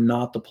beans are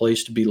not the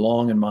place to be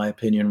long, in my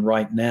opinion,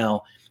 right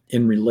now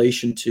in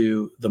relation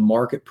to the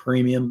market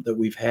premium that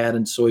we've had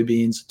in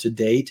soybeans to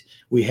date.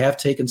 We have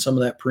taken some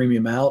of that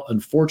premium out,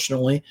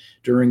 unfortunately,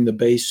 during the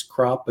base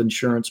crop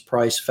insurance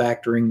price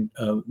factoring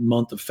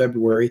month of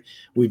February.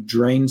 We've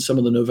drained some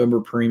of the November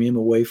premium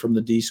away from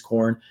the D's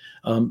corn.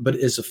 But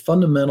as a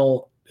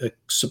fundamental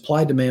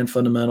supply-demand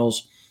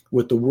fundamentals,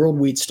 with the world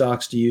wheat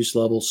stocks to use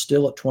levels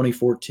still at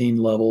 2014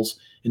 levels,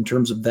 in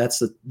terms of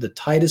that's the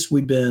tightest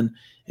we've been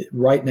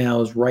right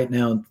now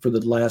for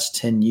the last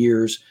 10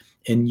 years.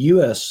 And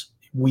U.S.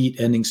 wheat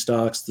ending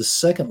stocks, the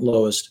second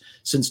lowest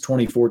since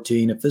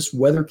 2014. If this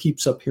weather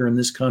keeps up here in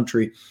this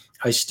country,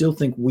 I still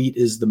think wheat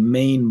is the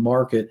main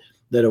market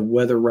that a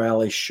weather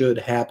rally should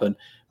happen.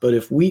 But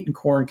if wheat and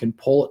corn can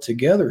pull it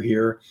together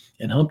here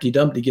and Humpty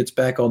Dumpty gets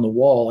back on the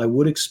wall, I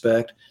would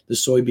expect the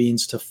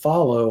soybeans to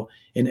follow.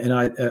 And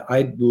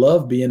I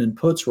love being in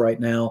puts right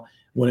now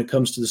when it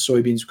comes to the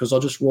soybeans, because I'll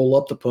just roll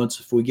up the punts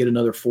if we get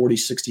another 40,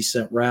 60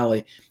 cent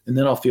rally. And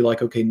then I'll feel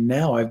like, okay,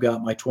 now I've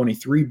got my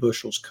 23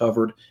 bushels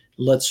covered.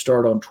 Let's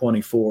start on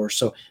 24.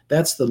 So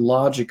that's the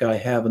logic I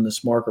have in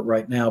this market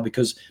right now,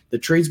 because the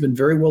trade's been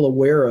very well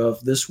aware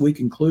of, this week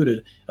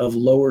included, of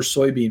lower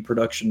soybean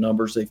production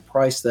numbers. They've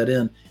priced that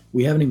in.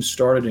 We haven't even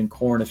started in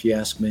corn, if you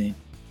ask me.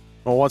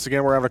 Well, once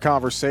again, we're having a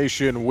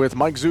conversation with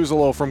Mike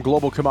Zuzolo from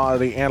Global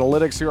Commodity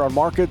Analytics here on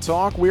Market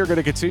Talk. We are going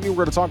to continue. We're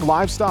going to talk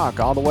livestock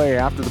on the way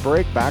after the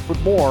break. Back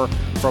with more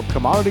from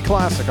Commodity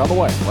Classic on the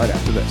way right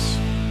after this.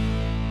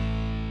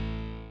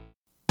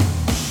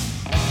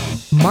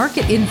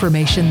 Market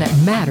information that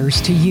matters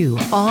to you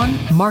on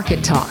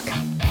Market Talk.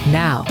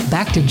 Now,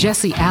 back to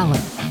Jesse Allen.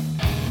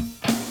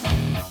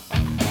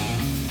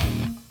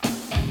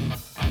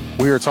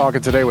 We are talking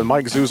today with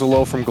Mike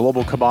Zuzolo from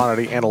Global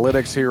Commodity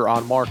Analytics here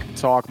on Market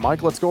Talk.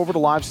 Mike, let's go over to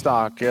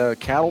livestock.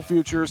 Cattle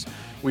futures,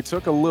 we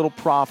took a little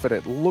profit,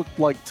 it looked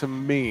like to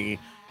me,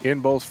 in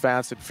both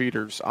fats and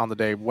feeders on the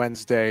day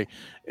Wednesday.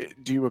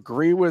 Do you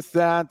agree with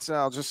that?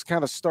 I'll just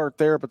kind of start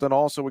there, but then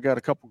also we got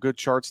a couple good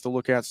charts to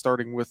look at,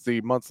 starting with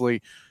the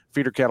monthly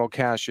feeder cattle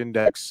cash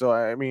index. So,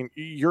 I mean,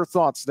 your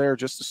thoughts there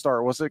just to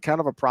start. Was it kind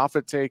of a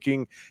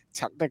profit-taking,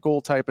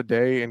 technical type of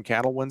day in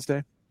cattle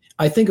Wednesday?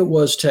 I think it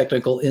was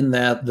technical in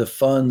that the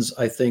funds,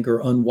 I think,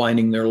 are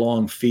unwinding their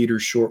long feeder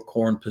short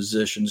corn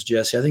positions.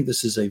 Jesse, I think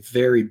this is a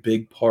very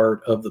big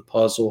part of the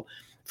puzzle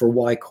for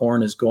why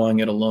corn is going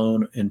it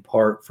alone in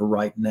part for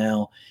right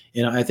now.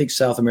 And I think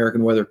South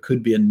American weather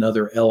could be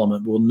another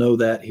element. We'll know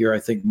that here, I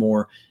think,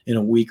 more in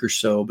a week or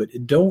so. But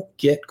don't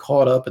get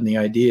caught up in the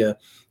idea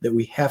that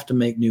we have to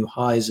make new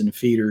highs in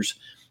feeders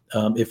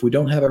if we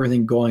don't have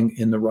everything going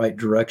in the right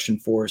direction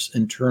for us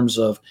in terms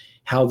of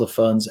how the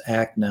funds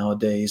act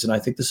nowadays. And I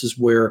think this is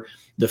where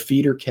the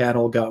feeder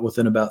cattle got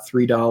within about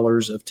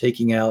 $3 of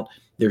taking out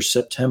their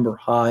September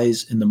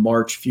highs in the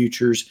March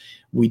futures.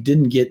 We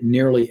didn't get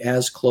nearly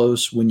as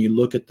close when you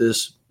look at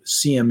this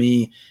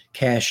CME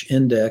cash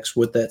index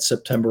with that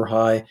September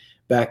high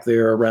back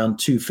there around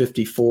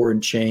 254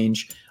 and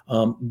change.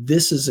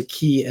 This is a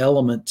key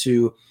element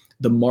to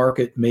the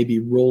market maybe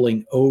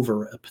rolling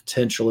over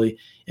potentially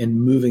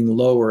and moving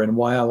lower. And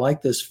why I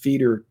like this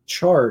feeder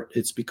chart,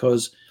 it's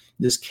because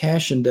this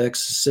cash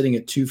index is sitting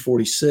at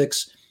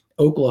 246.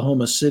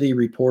 Oklahoma City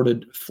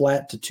reported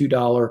flat to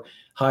 $2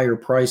 higher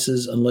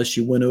prices unless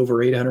you went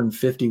over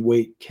 850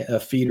 weight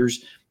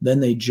feeders. Then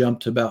they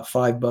jumped to about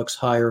 $5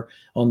 higher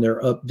on their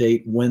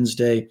update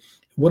Wednesday.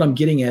 What I'm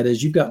getting at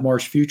is you've got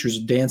March futures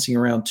dancing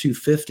around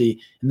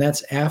 250, and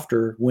that's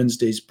after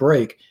Wednesday's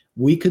break.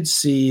 We could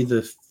see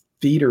the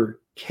feeder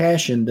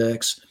cash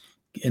index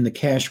in the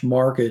cash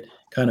market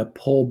kind of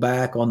pull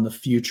back on the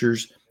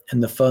futures,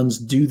 and the funds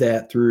do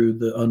that through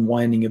the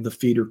unwinding of the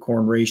feeder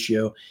corn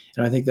ratio.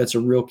 And I think that's a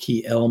real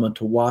key element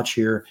to watch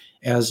here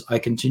as I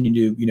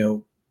continue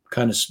to,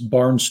 kind of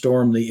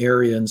barnstorm the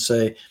area and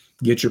say,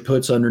 get your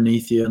puts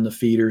underneath you in the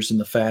feeders and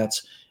the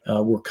fats.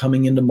 We're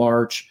coming into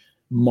March.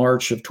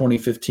 March of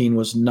 2015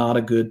 was not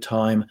a good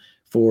time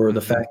for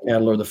the fat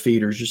cattle or the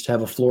feeders. Just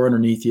have a floor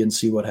underneath you and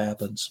see what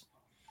happens.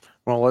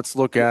 Well, let's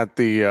look at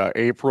the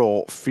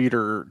April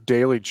feeder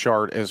daily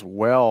chart as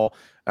well,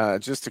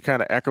 just to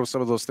kind of echo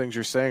some of those things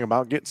you're saying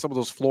about getting some of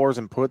those floors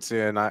and puts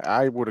in.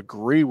 I would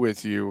agree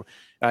with you.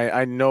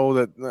 I know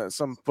that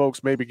some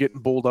folks may be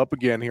getting bulled up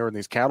again here in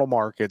these cattle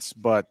markets,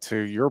 but to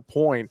your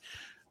point,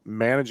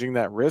 managing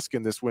that risk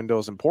in this window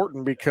is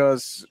important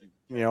because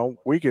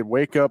we could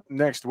wake up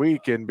next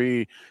week and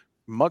be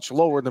much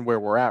lower than where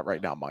we're at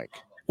right now, Mike.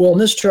 Well,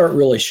 and this chart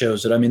really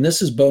shows it. I mean,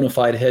 this is bona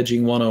fide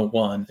hedging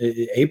 101.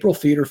 April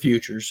feeder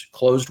futures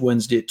closed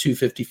Wednesday at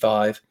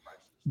 255.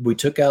 We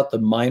took out the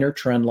minor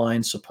trend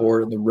line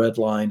support and the red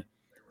line.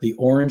 The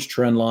orange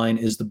trend line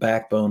is the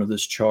backbone of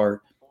this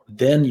chart.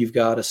 Then you've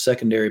got a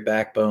secondary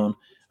backbone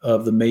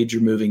of the major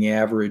moving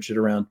average at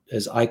around,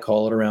 as I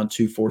call it, around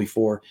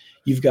 244.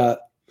 You've got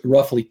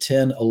roughly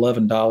 $10,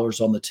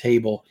 $11 on the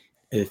table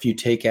if you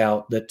take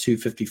out that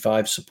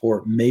 255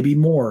 support, maybe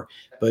more.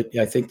 But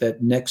I think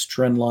that next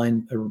trend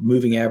line or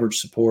moving average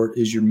support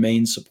is your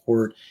main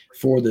support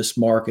for this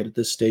market at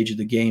this stage of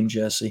the game,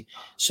 Jesse.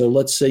 So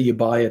let's say you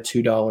buy a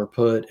 $2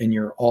 put and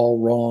you're all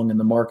wrong and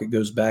the market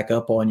goes back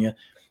up on you.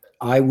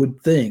 I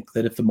would think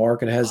that if the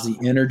market has the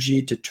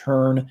energy to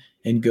turn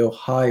and go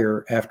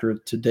higher after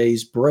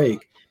today's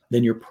break,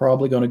 then you're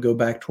probably going to go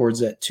back towards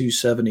that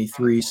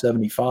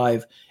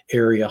 273.75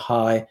 area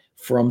high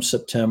from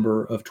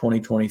September of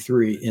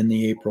 2023 in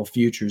the April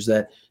futures,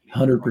 that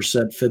 100%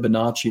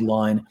 Fibonacci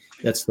line.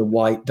 That's the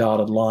white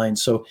dotted line.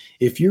 So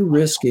if you're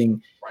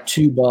risking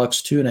 $2,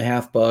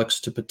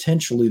 $2.50 to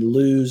potentially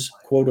lose,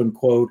 quote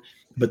unquote,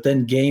 but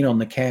then gain on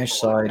the cash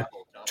side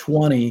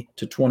 $20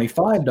 to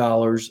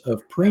 $25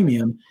 of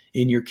premium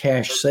in your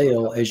cash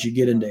sale as you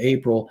get into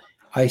April,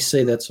 I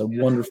say that's a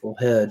wonderful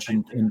hedge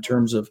in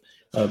terms of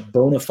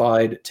bona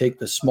fide, take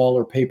the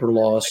smaller paper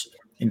loss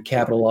and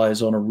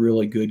capitalize on a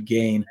really good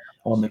gain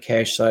on the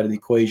cash side of the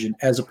equation,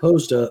 as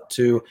opposed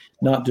to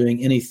not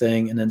doing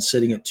anything and then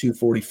sitting at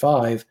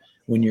 245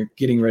 when you're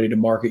getting ready to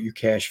market your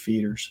cash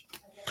feeders.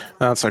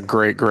 That's a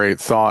great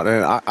thought.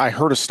 And I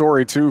heard a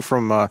story too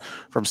from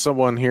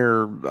someone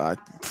here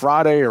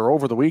Friday or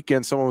over the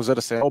weekend. Someone was at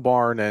a sale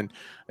barn and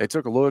they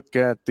took a look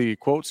at the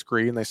quote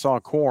screen. They saw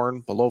corn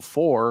below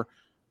 4,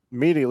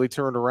 immediately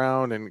turned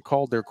around and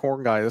called their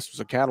corn guy. This was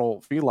a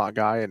cattle feedlot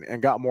guy,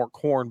 and got more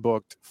corn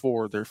booked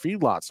for their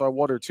feedlot. So I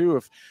wonder too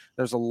if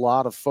there's a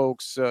lot of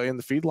folks in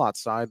the feedlot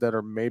side that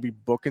are maybe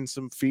booking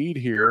some feed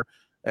here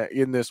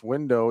in this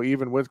window,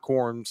 even with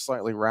corn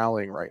slightly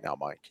rallying right now,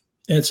 Mike.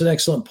 It's an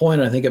excellent point.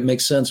 I think it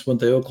makes sense when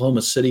the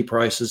Oklahoma City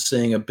price is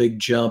seeing a big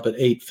jump at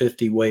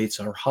 850 weights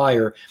or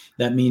higher.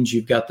 That means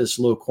you've got this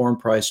low corn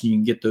price and you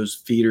can get those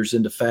feeders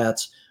into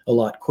fats a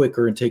lot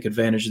quicker and take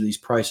advantage of these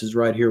prices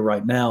right here,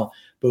 right now,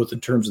 both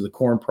in terms of the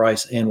corn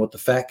price and what the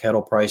fat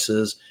cattle price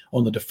is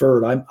on the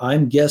deferred.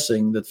 I'm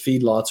guessing that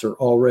feedlots are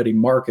already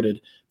marketed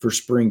for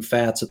spring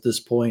fats at this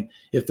point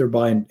if they're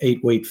buying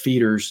 8-weight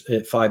feeders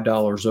at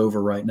 $5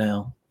 over right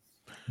now.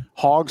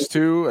 Hogs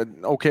too,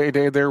 an okay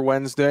day there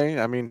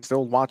Wednesday. I mean,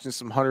 still watching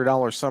some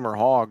 $100 summer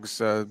hogs.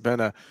 Been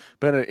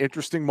an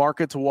interesting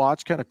market to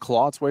watch. Kind of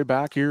claw its way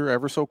back here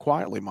ever so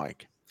quietly,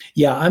 Mike.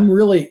 Yeah, I'm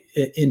really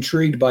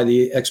intrigued by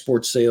the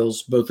export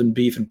sales, both in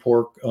beef and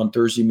pork on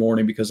Thursday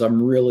morning, because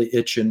I'm really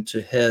itching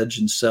to hedge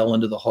and sell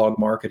into the hog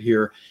market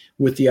here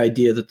with the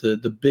idea that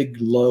the big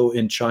low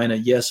in China,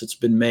 yes, it's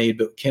been made,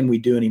 but can we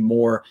do any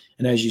more?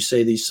 And as you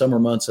say, these summer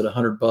months at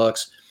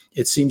 $100,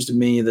 it seems to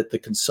me that the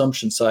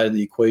consumption side of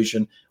the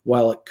equation,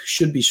 while it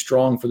should be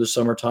strong for the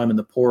summertime in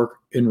the pork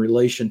in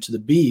relation to the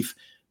beef,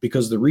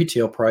 because the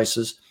retail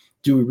prices,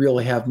 do we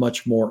really have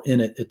much more in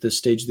it at this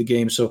stage of the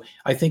game? So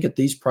I think at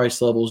these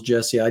price levels,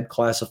 Jesse, I'd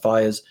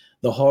classify as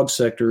the hog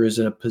sector is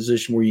in a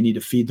position where you need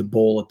to feed the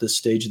bull at this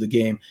stage of the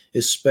game,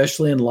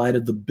 especially in light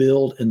of the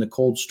build in the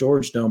cold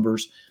storage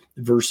numbers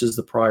versus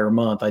the prior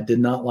month. I did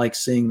not like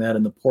seeing that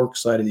in the pork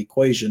side of the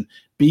equation.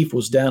 Beef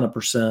was down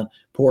 1%.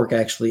 Pork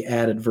actually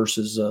added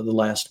versus the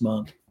last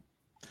month.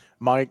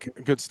 Mike,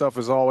 good stuff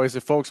as always.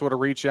 If folks want to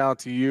reach out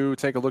to you,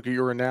 take a look at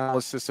your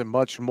analysis and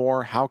much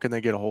more, how can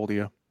they get a hold of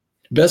you?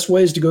 Best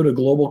way is to go to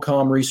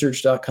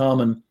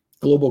globalcomresearch.com and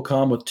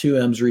globalcom with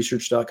 2M's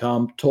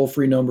research.com.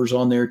 Toll-free numbers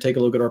on there. Take a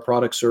look at our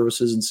product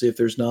services and see if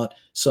there's not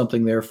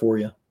something there for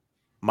you.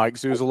 Mike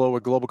Zuzolo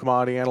with Global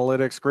Commodity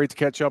Analytics. Great to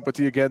catch up with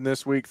you again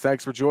this week.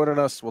 Thanks for joining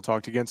us. We'll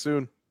talk to you again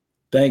soon.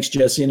 Thanks,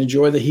 Jesse, and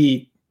enjoy the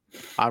heat.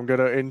 I'm going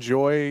to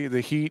enjoy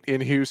the heat in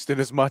Houston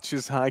as much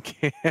as I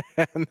can.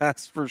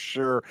 That's for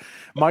sure.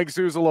 Mike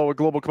Zuzolo with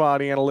Global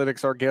Commodity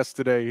Analytics, our guest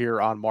today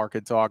here on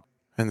Market Talk.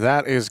 And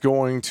that is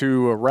going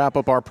to wrap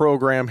up our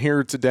program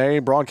here today,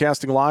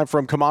 broadcasting live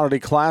from Commodity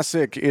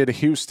Classic in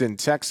Houston,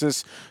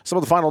 Texas. Some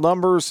of the final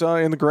numbers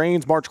in the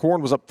grains. March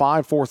corn was up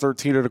 5,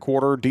 4.13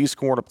 1/4. D's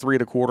corn up 3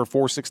 1/4,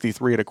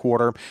 4.63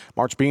 1/4.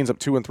 March beans up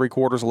 2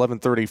 3/4,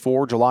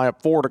 11.34. July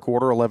up 4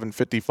 1/4,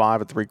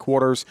 11.55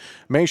 3/4.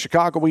 May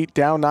Chicago wheat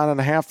down 9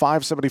 1/2,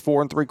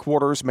 5.74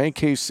 3/4. May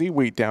KC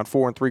wheat down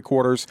 4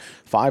 3/4,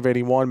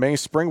 5.81. May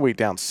spring wheat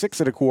down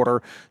 6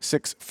 1/4,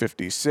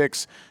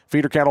 6.56.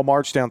 Feeder cattle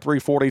March down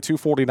 340,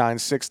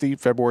 249.60.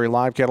 February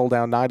live cattle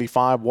down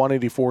 95,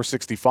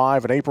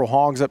 184.65. And April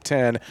hogs up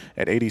 10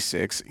 at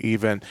 86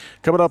 even.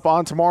 Coming up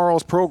on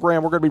tomorrow's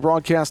program, we're going to be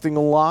broadcasting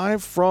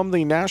live from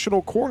the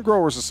National Corn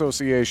Growers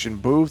Association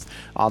booth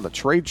on the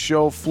trade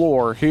show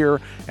floor here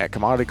at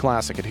Commodity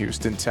Classic in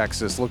Houston,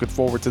 Texas. Looking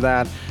forward to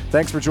that.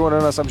 Thanks for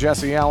joining us. I'm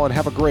Jesse Allen.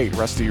 Have a great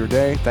rest of your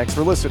day. Thanks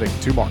for listening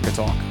to Market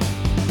Talk.